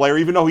kind of player,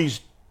 even though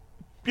he's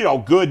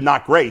good,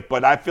 not great.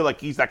 But I feel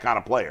like he's that kind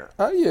of player.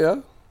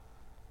 Yeah.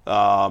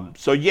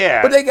 So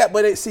yeah,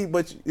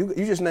 but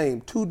you just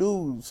named two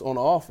dudes on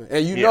the offense,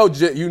 and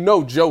you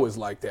know Joe is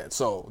like that.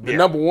 So the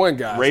number one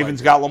guy,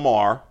 Ravens got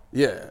Lamar.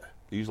 Yeah,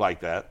 he's like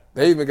that.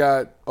 They even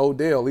got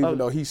Odell, even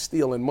though he's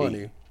stealing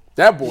money.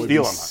 That boy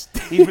stealing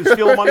money. He's been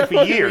stealing money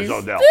for years,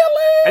 Odell,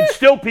 and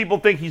still people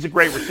think he's a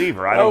great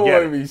receiver. I don't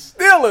get it. He's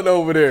stealing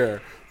over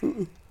there.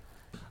 All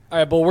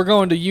right, but we're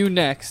going to you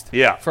next.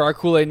 Yeah. For our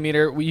Kool-Aid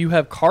meter, you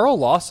have Carl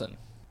Lawson.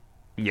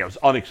 Yeah, I was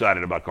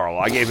unexcited about Carl.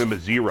 I gave him a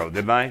 0,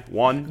 didn't I?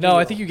 1? No,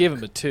 I think you gave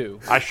him a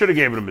 2. I should have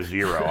given him a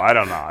 0. I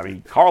don't know. I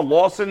mean, Carl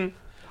Lawson,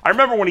 I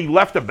remember when he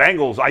left the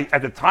Bengals,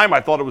 at the time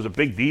I thought it was a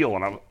big deal,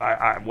 and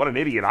I what an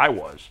idiot I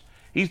was.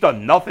 He's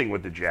done nothing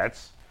with the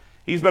Jets.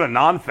 He's been a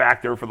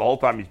non-factor for the whole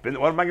time he's been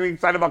there. What am I going to be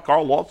excited about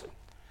Carl Lawson?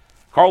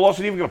 Carl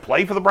Lawson even going to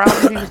play for the Browns?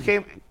 He just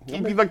came.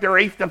 He'd be like their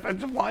 8th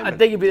defensive lineman. I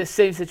think it'd be the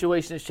same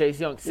situation as Chase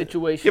Young. Yeah,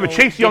 but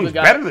Chase Young's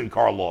better than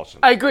Carl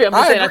Lawson. I agree.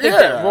 I think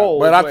that role.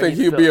 But I think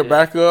he'll be a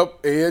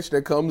backup edge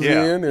that comes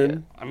in.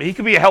 And I mean, he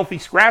could be a healthy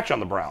scratch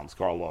on the Browns,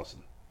 Carl Lawson.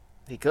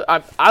 He could.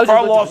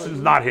 Carl Lawson's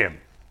not him.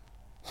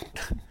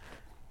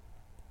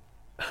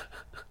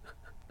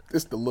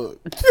 It's the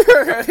look.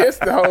 It's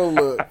the whole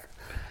look.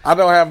 I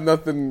don't have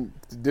nothing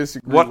to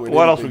disagree with.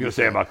 What else are we going to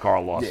say about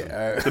Carl Lawson?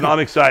 Yeah. It's an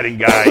unexciting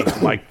guy.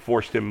 Mike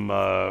forced him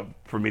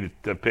for me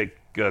to pick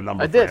Get a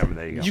number I for did. him.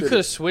 There you go. You could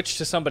have switched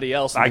to somebody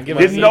else. I And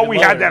given didn't us know even we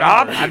lower had that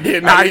number.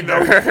 option. I didn't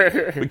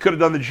know. We could have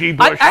done the G.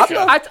 Bush.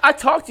 I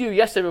talked to you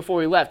yesterday before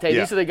we left. Hey, Yeah.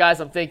 these are the guys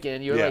I'm thinking.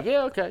 And you were like,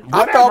 yeah, okay. I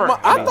Whatever.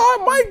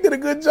 thought Mike did a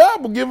good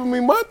job of giving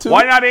me my 2.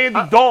 Why not Andy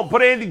Dalton?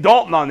 Put Andy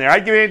Dalton on there.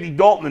 I'd give Andy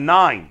Dalton a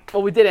 9.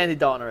 Well, we did Andy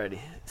Dalton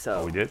already. So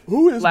Oh, we did?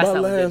 Who is Last my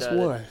time we did, last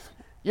one?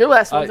 Your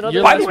last one's another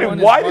your By one. the last way, one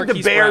is why did the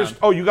Marquise Bears? Brown.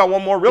 Oh, you got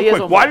one more real He has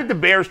quick. one Why more. did the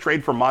Bears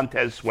trade for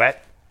Montez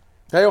Sweat?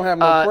 They don't have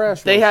no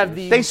crash. They have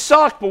rushers. They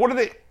suck, but what are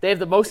they? They have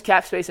the most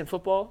cap space in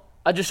football.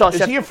 I just saw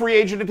Is he a free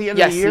agent at the end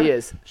Yes, of the year? he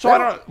is. So I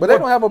don't. But they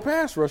don't have a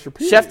pass rusher.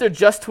 Period. Schefter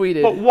just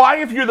tweeted. But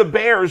why, if you're the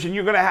Bears and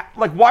you're gonna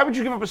why would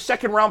you give up a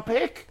 2nd-round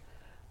pick?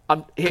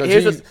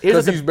 Here's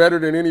Because he's better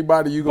than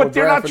anybody you gonna But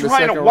they're not draft in the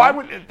trying to. second Why round.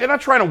 would they're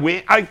not trying to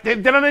win?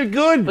 They're not any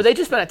good. But they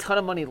just spent a ton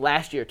of money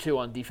last year too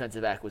on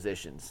defensive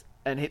acquisitions,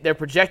 and they're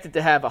projected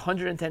to have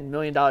 $110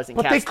 million in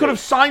But cap they could have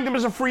space. signed him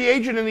as a free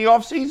agent in the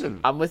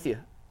offseason. I'm with you.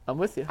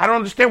 I don't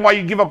understand why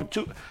you give up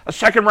a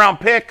 2nd-round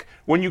pick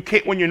when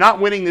you're not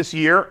winning this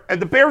year.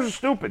 And the Bears are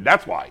stupid.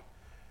 That's why.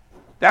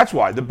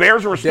 The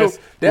Bears are stupid.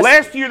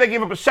 Last year they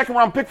gave up a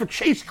 2nd-round pick for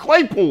Chase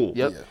Claypool.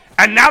 Yep.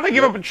 And now they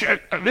give up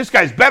this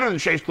guy's better than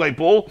Chase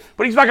Claypool,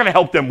 but he's not going to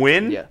help them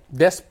win. Yeah.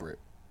 Desperate.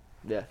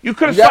 Yeah. You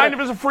could have You gotta- signed him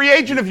as a free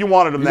agent if you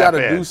wanted him You that got to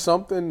bad. do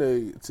something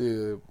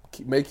to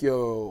make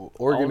your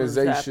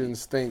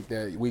organizations think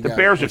that we. The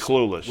Bears are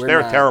clueless. They're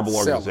a not terrible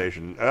selling.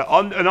 organization.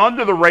 And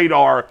under the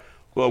radar,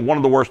 one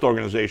of the worst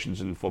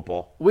organizations in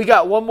football. We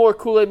got one more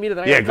Kool-Aid meter.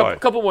 Then I got Yeah, go a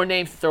ahead. couple more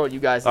names to throw at you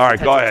guys. All right,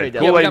 go ahead.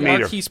 Yeah, we Kool-Aid got meter.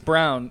 Marquise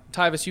Brown.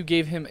 Tyvis, you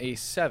gave him a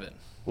 7.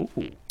 Ooh.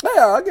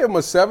 Yeah, I give him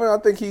a 7. I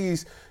think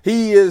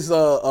he is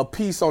a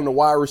piece on the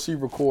wide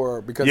receiver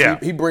core because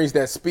he brings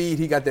that speed.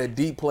 He got that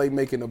deep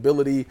playmaking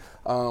ability.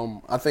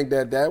 I think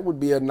that would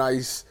be a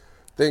nice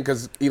thing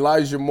because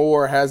Elijah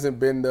Moore hasn't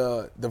been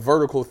the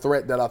vertical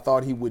threat that I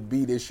thought he would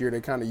be this year.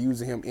 They're kind of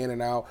using him in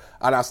and out.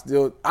 And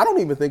I don't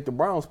even think the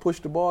Browns push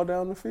the ball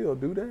down the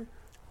field, do they?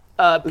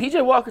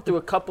 PJ Walker threw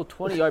a couple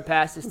 20-yard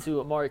passes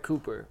to Amari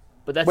Cooper.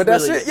 But that's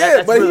really, it. Yeah,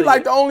 that's but really he's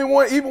like the only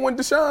one, even when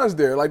Deshaun's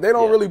there. Like, they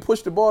don't really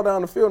push the ball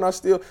down the field.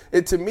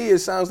 And to me, it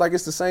sounds like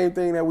it's the same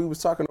thing that we was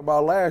talking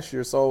about last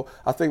year. So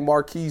I think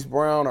Marquise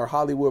Brown or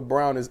Hollywood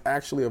Brown is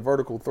actually a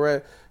vertical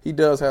threat. He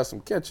does have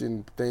some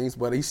catching things,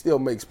 but he still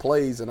makes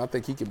plays, and I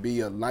think he could be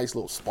a nice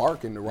little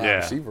spark in the wide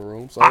receiver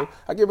room. So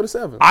I give it a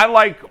 7. I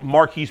like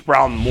Marquise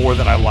Brown more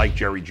than I like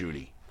Jerry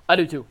Jeudy. I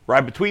do too.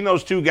 Right? Between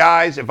those two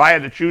guys, if I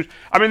had to choose,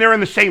 I mean, they're in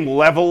the same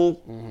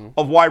level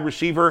of wide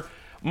receiver.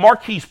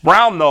 Marquise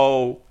Brown,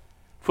 though,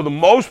 for the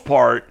most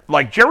part,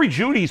 like Jerry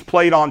Jeudy's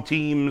played on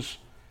teams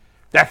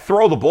that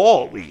throw the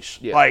ball at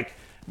least. Yeah. Like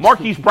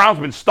Marquise Brown's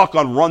been stuck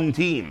on run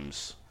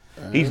teams.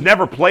 He's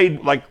never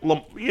played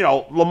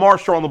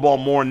Lamar's throwing the ball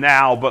more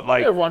now, but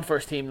like they're a run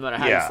first team no matter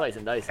how you slice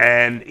and dice it.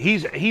 And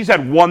he's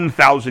had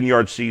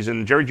 1,000-yard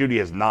season. Jerry Jeudy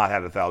has not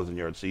had a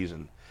 1,000-yard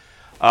season.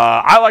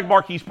 I like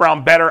Marquise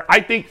Brown better. I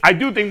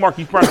do think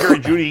Marquise Brown and Jerry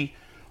Jeudy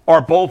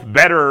are both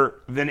better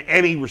than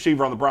any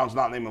receiver on the Browns,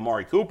 not named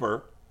Amari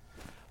Cooper.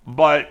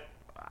 But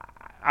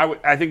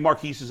I think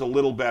Marquise is a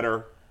little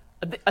better.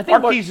 I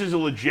think Marquise is a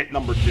legit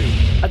number 2.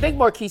 I think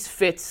Marquise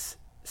fits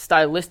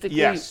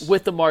stylistically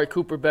with Amari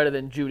Cooper better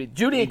than Jeudy.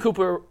 Jeudy and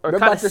Cooper are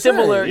kind of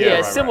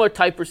similar, similar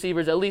type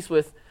receivers. At least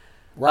with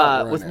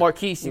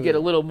Marquise, you get a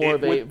little more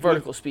of a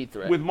vertical speed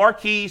threat. With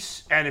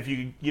Marquise, and if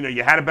you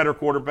had a better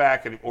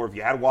quarterback, or if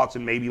you had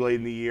Watson maybe late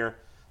in the year,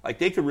 like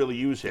they could really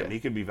use him. He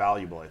could be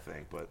valuable, I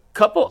think. But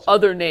couple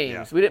other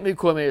names we didn't need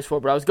coordinators for,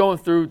 but I was going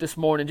through this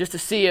morning just to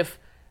see if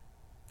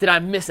did I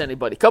miss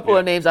anybody. Couple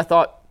of names I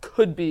thought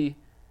could be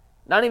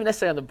not even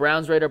necessarily on the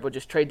Browns' radar, but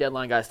just trade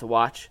deadline guys to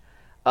watch.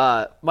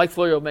 Mike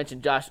Florio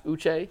mentioned Josh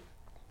Uche,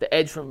 the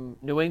edge from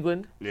New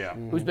England,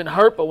 who's been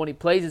hurt, but when he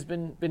plays has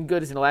been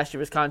good. He's in the last year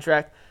of his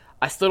contract.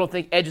 I still don't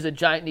think edge is a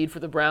giant need for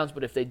the Browns,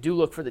 but if they do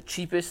look for the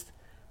cheapest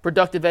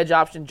productive edge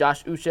option,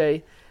 Josh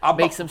Uche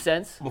makes some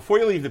sense. Before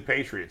you leave the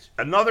Patriots,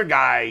 another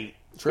guy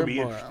could be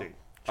interesting.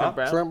 Trent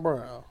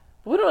Brown.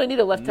 We don't really need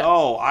a left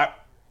tackle.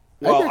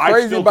 No,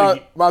 I still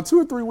about 2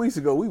 or 3 weeks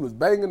ago, we was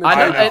banging the I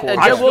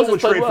Jeff still would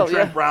trade well, for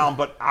Trent Brown,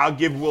 but I'll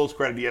give Wills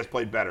credit. He has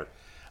played better.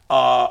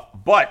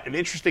 But an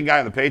interesting guy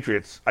on the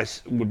Patriots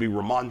would be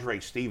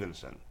Ramondre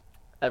Stevenson.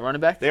 At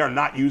running back? They are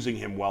not using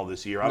him well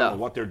this year. I don't know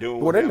what they're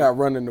doing with they're him. not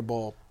running the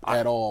ball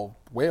at all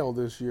well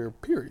this year,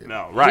 period.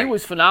 No, right. He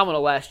was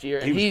phenomenal last year.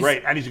 He was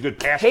great, and he's a good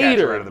pass catered.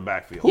 catcher out of the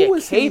backfield. Who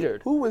was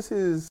catered? Who was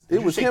his? Did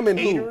It was you say him and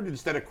catered who?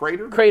 instead of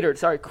cratered? Cratered,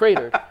 sorry,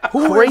 cratered.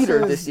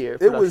 Cratered this year.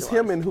 It was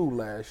him and who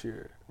last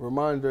year?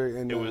 Ramondre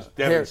and it was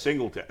Devin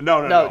Singletary.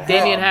 No.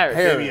 Damian Harris.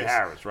 Damian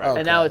Harris, right? Okay,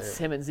 and now it's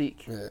him and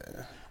Zeke.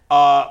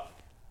 Yeah.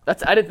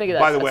 I didn't think of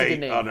that. By the That's way, a good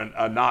name.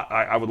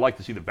 I would like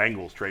to see the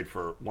Bengals trade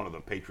for one of the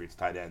Patriots'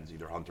 tight ends,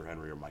 either Hunter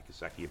Henry or Mike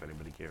Gesicki, if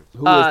anybody cares.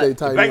 Who is they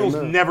tight the end?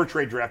 Bengals never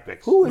trade draft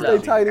picks. Who is they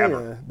tight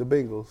ever. end? The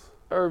Bengals.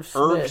 Irv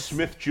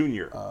Smith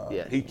Jr.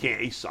 He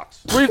can't. He sucks.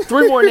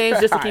 Three more names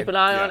just to keep an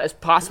eye on as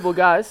possible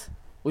guys.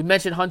 We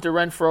mentioned Hunter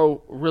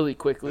Renfrow really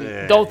quickly.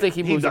 Don't think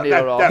he moves the needle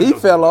at all. He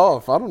fell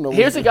off. I don't know.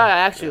 Here's a guy I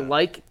actually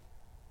like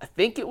I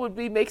think it would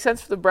make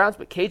sense for the Browns,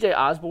 but KJ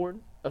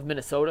Osborne of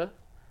Minnesota,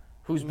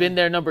 who's been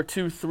their number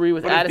 2, 3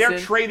 with But Addison. if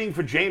they're trading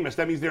for Jameis,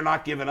 that means they're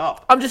not giving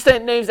up. I'm just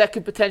saying names that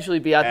could potentially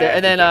be out there.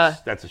 And then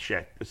that's a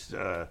shit.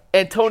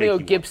 Antonio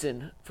shaky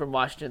Gibson from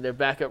Washington, their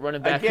backup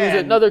running back, Again,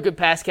 who's another good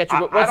pass catcher.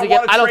 But once I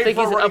again, I don't trade think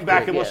for he's a an running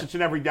back upgrade. unless it's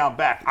an every down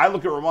back. I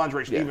look at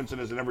Ramondre Stevenson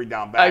as an every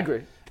down back. I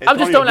agree. I'm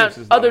just throwing out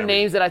other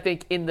names that I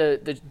think in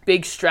the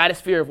big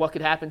stratosphere of what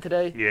could happen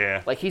today.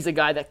 Yeah. Like he's a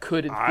guy that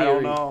could, in theory, I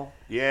don't know.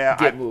 Yeah.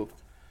 get moved.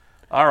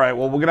 All right.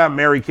 Well, we're going to have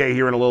Mary Kay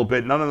here in a little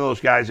bit. None of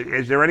those guys.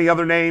 Is there any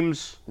other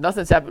names?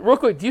 Nothing's happened. Real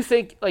quick, do you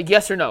think, like,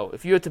 yes or no,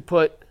 if you had to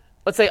put,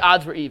 let's say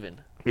odds were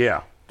even,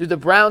 Yeah. do the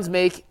Browns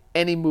make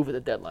any move at the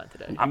deadline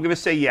today? I'm going to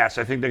say yes.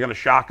 I think they're going to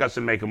shock us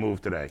and make a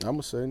move today. I'm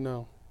going to say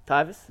no.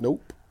 Tyvis?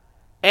 Nope.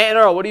 And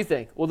Earl, what do you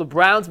think? Will the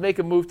Browns make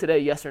a move today,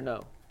 yes or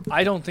no?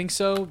 I don't think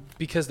so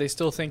because they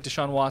still think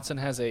Deshaun Watson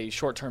has a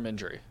short-term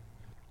injury.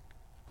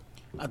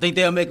 I think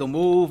they'll make a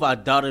move. I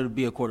doubt it'll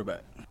be a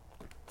quarterback.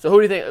 So who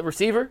do you think? A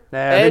receiver?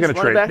 They're going to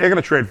trade. They're going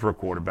to trade for a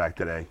quarterback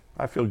today.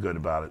 I feel good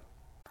about it.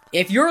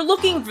 If you're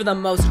looking for the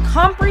most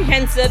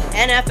comprehensive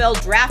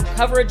NFL draft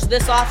coverage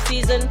this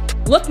offseason,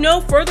 look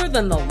no further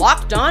than the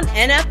Locked On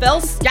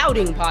NFL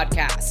Scouting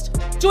Podcast.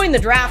 Join the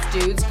draft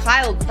dudes,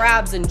 Kyle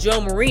Krabs and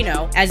Joe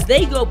Marino, as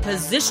they go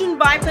position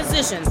by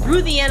position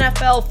through the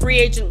NFL free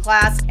agent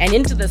class and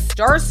into the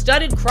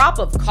star-studded crop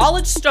of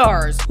college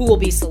stars who will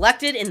be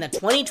selected in the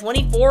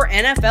 2024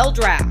 NFL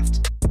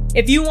Draft.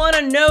 If you want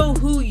to know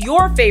who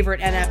your favorite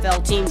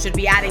NFL team should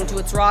be adding to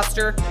its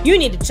roster, you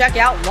need to check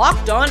out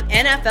Locked On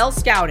NFL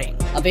Scouting,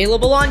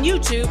 available on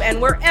YouTube and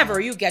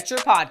wherever you get your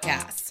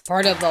podcasts.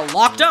 Part of the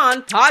Locked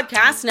On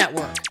Podcast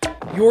Network,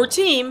 your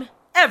team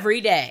every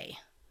day.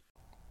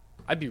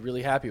 I'd be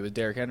really happy with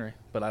Derrick Henry,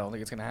 but I don't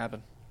think it's going to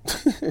happen.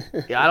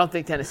 Yeah, I don't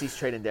think Tennessee's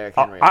trading Derrick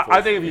Henry.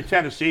 I think if you're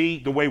Tennessee,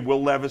 the way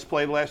Will Levis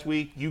played last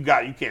week, you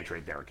can't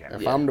trade Derrick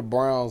Henry. If I'm the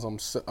Browns,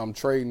 I'm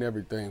trading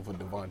everything for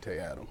Devontae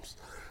Adams.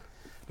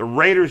 The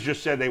Raiders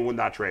just said they would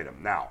not trade him.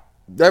 Now,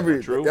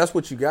 true? That's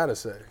what you got to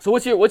say. So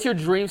what's your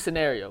dream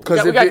scenario?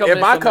 Because if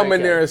I come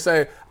in there and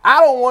say, I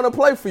don't want to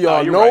play for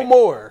y'all no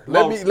more,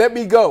 let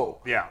me go.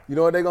 Yeah. You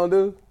know what they're going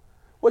to do?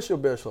 What's your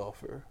best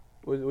offer?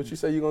 What you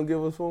say you're going to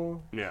give us for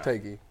him? Yeah.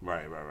 Take him.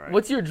 Right.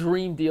 What's your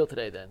dream deal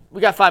today then?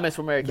 We got 5 minutes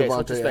for Mary Kay.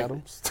 Devontae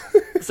Adams.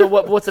 So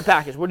what's the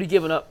package? What are you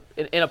giving up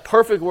in a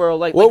perfect world?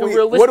 Like a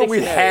realistic what do we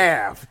scenario?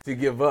 have to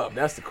give up?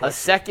 That's the question. A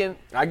second,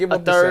 I give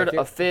up a third, a second.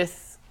 a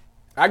fifth.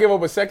 I give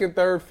up a second,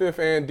 third, fifth,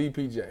 and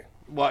DPJ.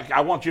 Well, I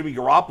want Jimmy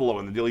Garoppolo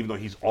in the deal, even though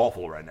he's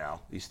awful right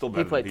now. He's still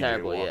better played than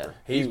terrible, P.J. Walker.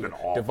 yeah. He's been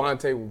awful.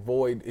 Devontae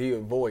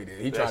avoided.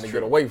 He trying to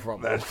true. get away from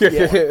him. That's true.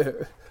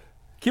 Can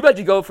you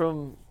imagine go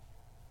from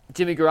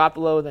Jimmy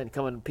Garoppolo then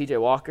coming to P.J.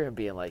 Walker and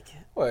being like,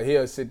 Well,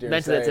 he'll sit there and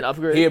mentally say, that's an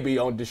upgrade? He'll be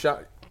on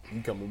Deshaun.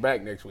 You coming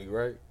back next week,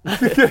 right?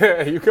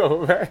 Yeah, you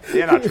coming back.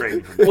 They're not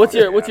trading for what's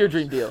your Adams.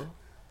 dream deal?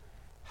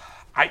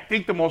 I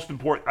think the most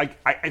important,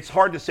 it's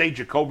hard to say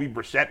Jacoby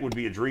Brissett would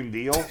be a dream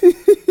deal.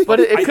 But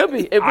it could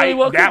be. It really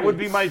well could That be. would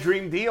be my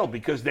dream deal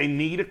because they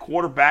need a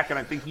quarterback, and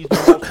I think he's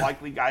the most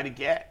likely guy to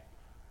get.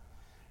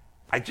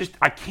 I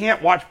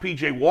can't watch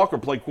P.J. Walker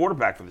play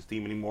quarterback for this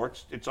team anymore.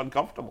 It's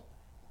uncomfortable.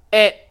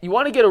 And you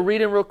want to get a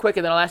read in real quick,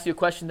 and then I'll ask you a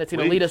question that's going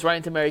to Please. lead us right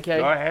into Mary Kay.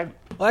 Go ahead.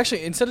 Well,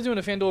 actually, instead of doing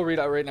a FanDuel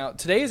readout right now,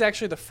 today is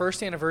actually the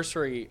first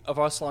anniversary of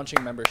us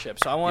launching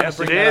membership. So I wanted to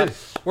bring that up.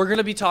 We're going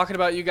to be talking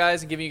about you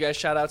guys and giving you guys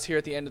shout-outs here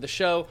at the end of the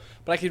show.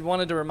 But I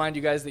wanted to remind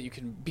you guys that you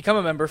can become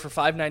a member for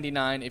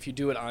 $5.99 if you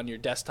do it on your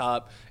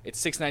desktop. It's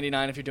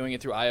 $6.99 if you're doing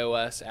it through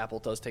iOS. Apple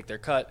does take their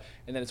cut.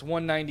 And then it's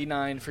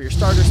 $1.99 for your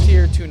starters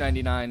tier,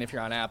 $2.99 if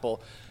you're on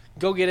Apple.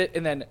 Go get it,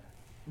 and then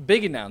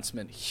big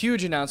announcement,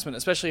 huge announcement,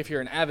 especially if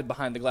you're an avid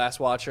Behind the Glass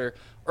watcher.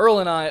 Earl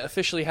and I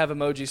officially have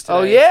emojis today.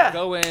 Oh, yeah. So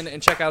go in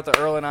and check out the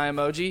Earl and I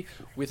emoji.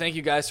 We thank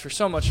you guys for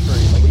so much for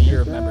like a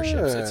year of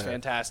memberships. It's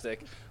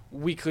fantastic.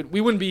 We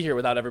wouldn't be here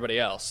without everybody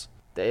else.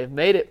 They've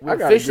made it. We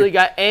officially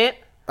got Ant.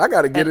 I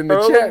got to get in the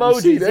Earl chat emojis.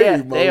 and see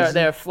their emojis.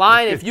 They're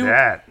flying. Look at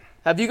that.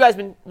 Have you guys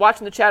been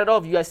watching the chat at all?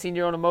 Have you guys seen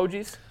your own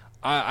emojis?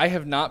 I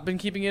have not been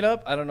keeping it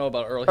up. I don't know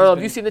about Earl. Earl,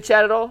 have you seen the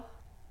chat at all?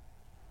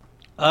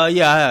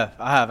 Yeah,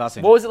 I have. I've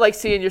seen What was it like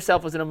seeing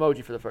yourself as an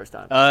emoji for the first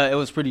time? It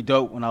was pretty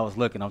dope when I was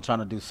looking. I'm trying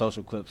to do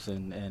social clips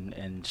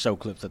and show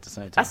clips at the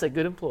same time. That's a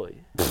good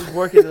employee. He's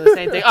working on the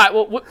same thing. All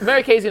right, well,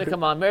 Mary Kay's going to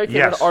come on. Mary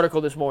Kay wrote an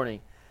article this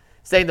morning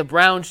saying the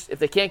Browns, if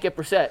they can't get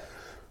Brissett,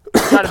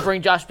 try to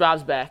bring Josh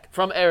Dobbs back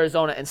from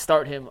Arizona and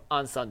start him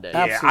on Sunday.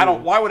 Yeah,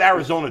 why would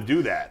Arizona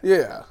do that?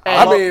 Yeah.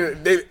 I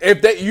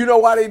mean, you know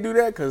why they do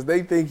that? Because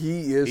they think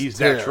he's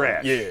that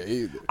trash.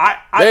 Yeah.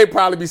 They'd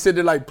probably be sitting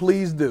there like,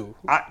 please do.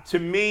 To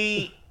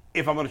me,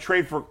 if I'm going to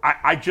trade for,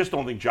 I just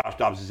don't think Josh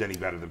Dobbs is any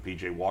better than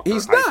P.J. Walker.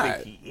 He's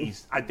not.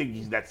 I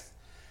think that's.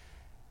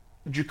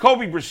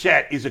 Jacoby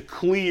Brissett is a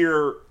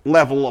clear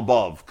level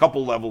above,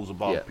 couple levels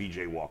above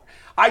P.J. Walker.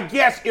 I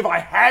guess if I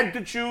had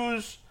to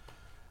choose,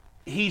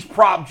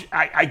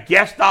 I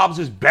guess Dobbs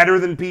is better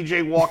than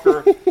P.J.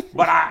 Walker,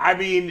 but I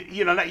mean,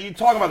 you're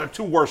talking about the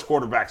two worst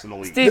quarterbacks in the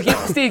league.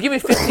 Steve, give me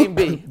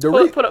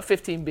 15B. Put up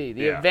 15B,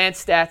 the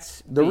advanced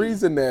stats. The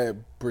reason that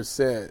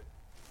Brissett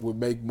would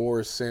make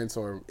more sense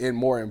or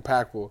more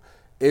impactful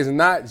is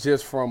not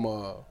just from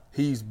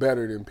he's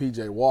better than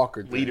P.J.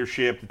 Walker thing.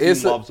 Leadership, the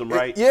team loves him,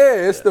 right?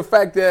 It's the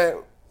fact that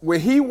when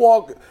he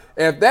walked,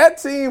 if that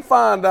team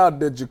find out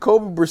that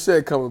Jacoby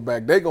Brissett coming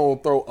back, they going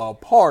to throw a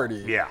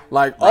party. Yeah.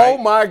 Like, oh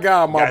my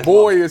God, my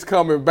boy is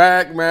coming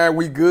back, man.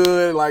 We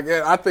good. Like,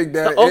 I think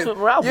that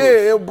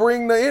it'll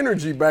bring the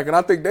energy back, and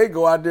I think they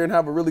go out there and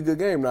have a really good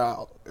game.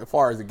 Now, as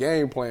far as the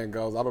game plan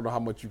goes, I don't know how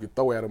much you could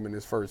throw at them in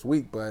this first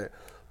week, but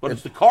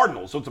it's the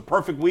Cardinals, so it's a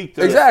perfect week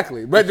to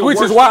exactly. But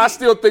which is why I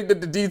still think that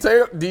the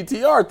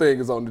DTR thing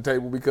is on the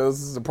table,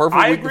 because it's a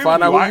perfect week to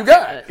find out what you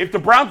got. If the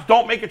Browns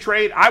don't make a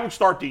trade, I would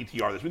start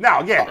DTR this week.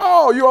 Now again,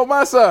 you on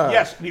my side?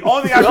 Yes. The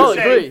only thing I would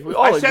say,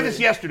 I said this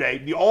yesterday.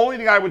 The only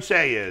thing I would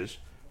say is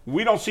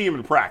we don't see him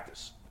in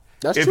practice.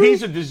 That's true. If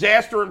he's a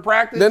disaster in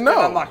practice, then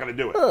I'm not going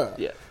to do it.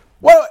 Yeah.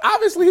 Well,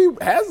 obviously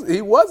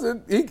he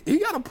wasn't. He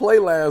got to play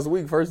last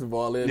week, first of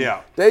all.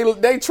 And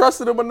they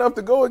trusted him enough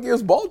to go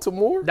against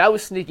Baltimore. That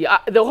was sneaky.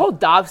 The whole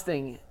Dobbs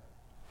thing,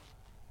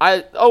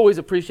 I always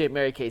appreciate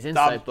Mary Kay's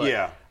insight,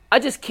 but I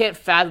just can't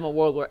fathom a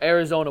world where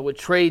Arizona would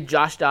trade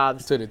Josh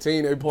Dobbs to the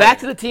team they play. Back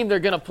to the team they're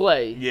going to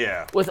play.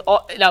 Yeah.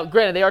 Now,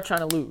 granted, they are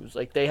trying to lose.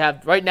 Like they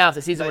have right now, if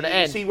the season were to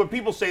end. See, when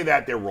people say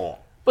that, they're wrong.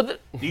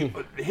 But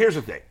here's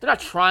the thing. They're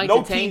not trying to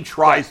tank. No team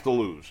tries to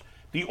lose.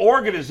 The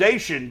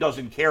organization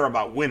doesn't care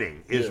about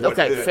winning.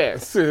 Fair.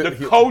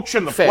 The coach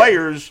and the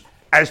players,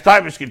 as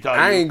Tyvus can tell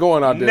you, I ain't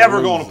going out there. Never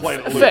going to play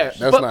to lose. Fair.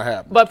 That's not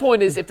happening. My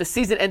point is, if the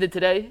season ended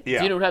today, do you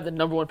know who would have the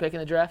number one pick in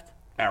the draft?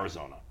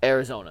 Arizona.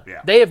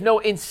 Yeah. They have no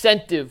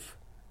incentive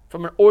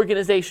from an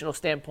organizational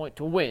standpoint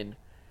to win.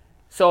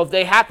 So if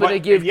they happen to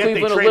give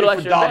Cleveland a little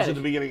extra Dobbs advantage at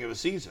the beginning of the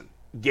season,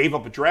 gave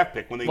up a draft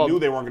pick when they knew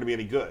they weren't going to be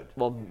any good.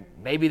 Well,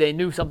 maybe they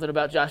knew something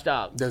about Josh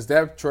Dobbs. Does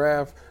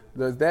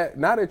that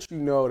now that you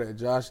know that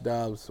Josh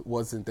Dobbs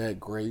wasn't that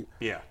great?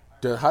 Yeah.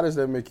 How does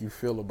that make you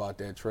feel about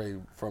that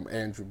trade from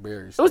Andrew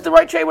Berry? It was the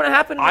right trade when it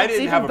happened. I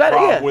didn't have a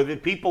problem with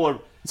it.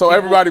 People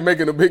everybody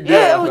making a big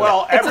deal.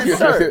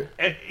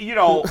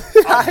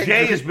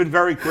 Jay has been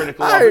very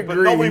critical of it, but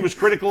nobody was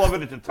critical of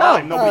it at the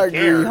time. Nobody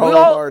cared.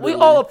 We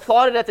all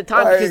applauded at the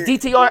time because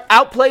DTR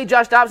outplayed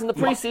Josh Dobbs in the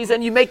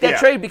preseason. You make that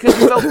trade because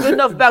you felt good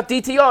enough about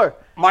DTR.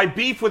 My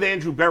beef with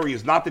Andrew Berry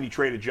is not that he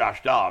traded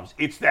Josh Dobbs.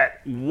 It's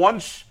that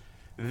once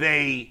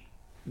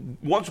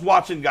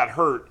Watson got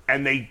hurt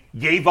and they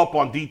gave up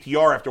on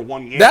DTR after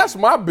one game. That's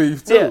my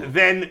beef, too.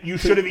 Then you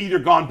should have either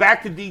gone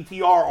back to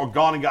DTR or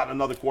gone and gotten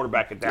another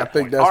quarterback at that point. I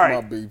think that's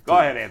my beef, too. Go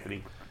ahead,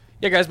 Anthony.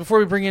 Yeah, guys, before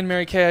we bring in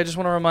Mary Kay, I just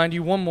want to remind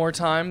you one more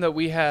time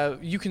that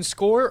you can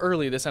score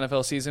early this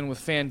NFL season with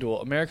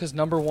FanDuel, America's #1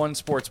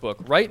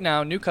 sportsbook. Right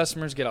now, new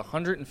customers get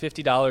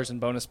 $150 in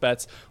bonus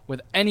bets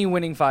with any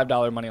winning $5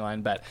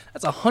 moneyline bet.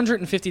 That's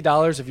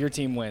 $150 if your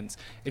team wins.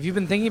 If you've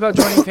been thinking about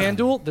joining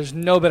FanDuel, there's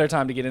no better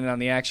time to get in on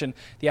the action.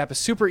 The app is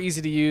super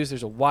easy to use.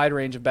 There's a wide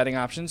range of betting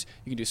options.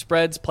 You can do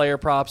spreads, player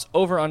props,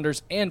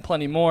 over-unders, and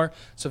plenty more.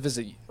 So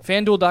visit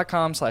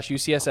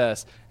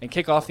FanDuel.com/UCSS and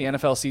kick off the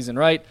NFL season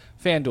right.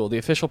 FanDuel, the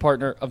official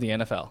partner of the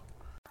NFL.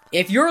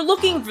 If you're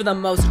looking for the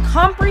most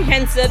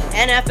comprehensive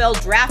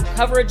NFL draft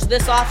coverage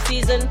this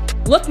offseason,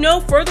 look no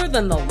further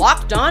than the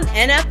Locked On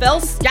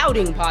NFL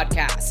Scouting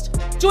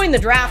Podcast. Join the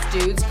draft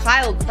dudes,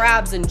 Kyle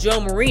Krabs and Joe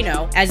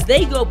Marino, as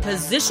they go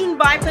position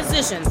by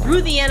position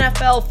through the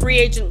NFL free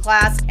agent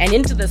class and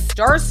into the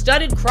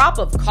star-studded crop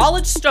of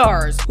college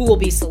stars who will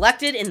be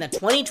selected in the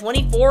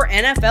 2024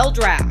 NFL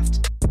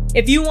Draft.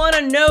 If you want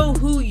to know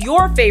who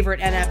your favorite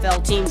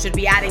NFL team should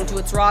be adding to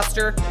its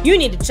roster, you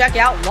need to check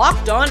out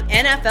Locked On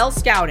NFL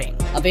Scouting,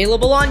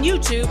 available on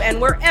YouTube and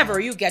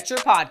wherever you get your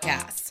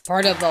podcasts.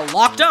 Part of the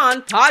Locked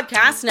On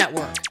Podcast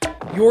Network,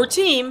 your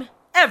team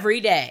every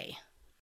day.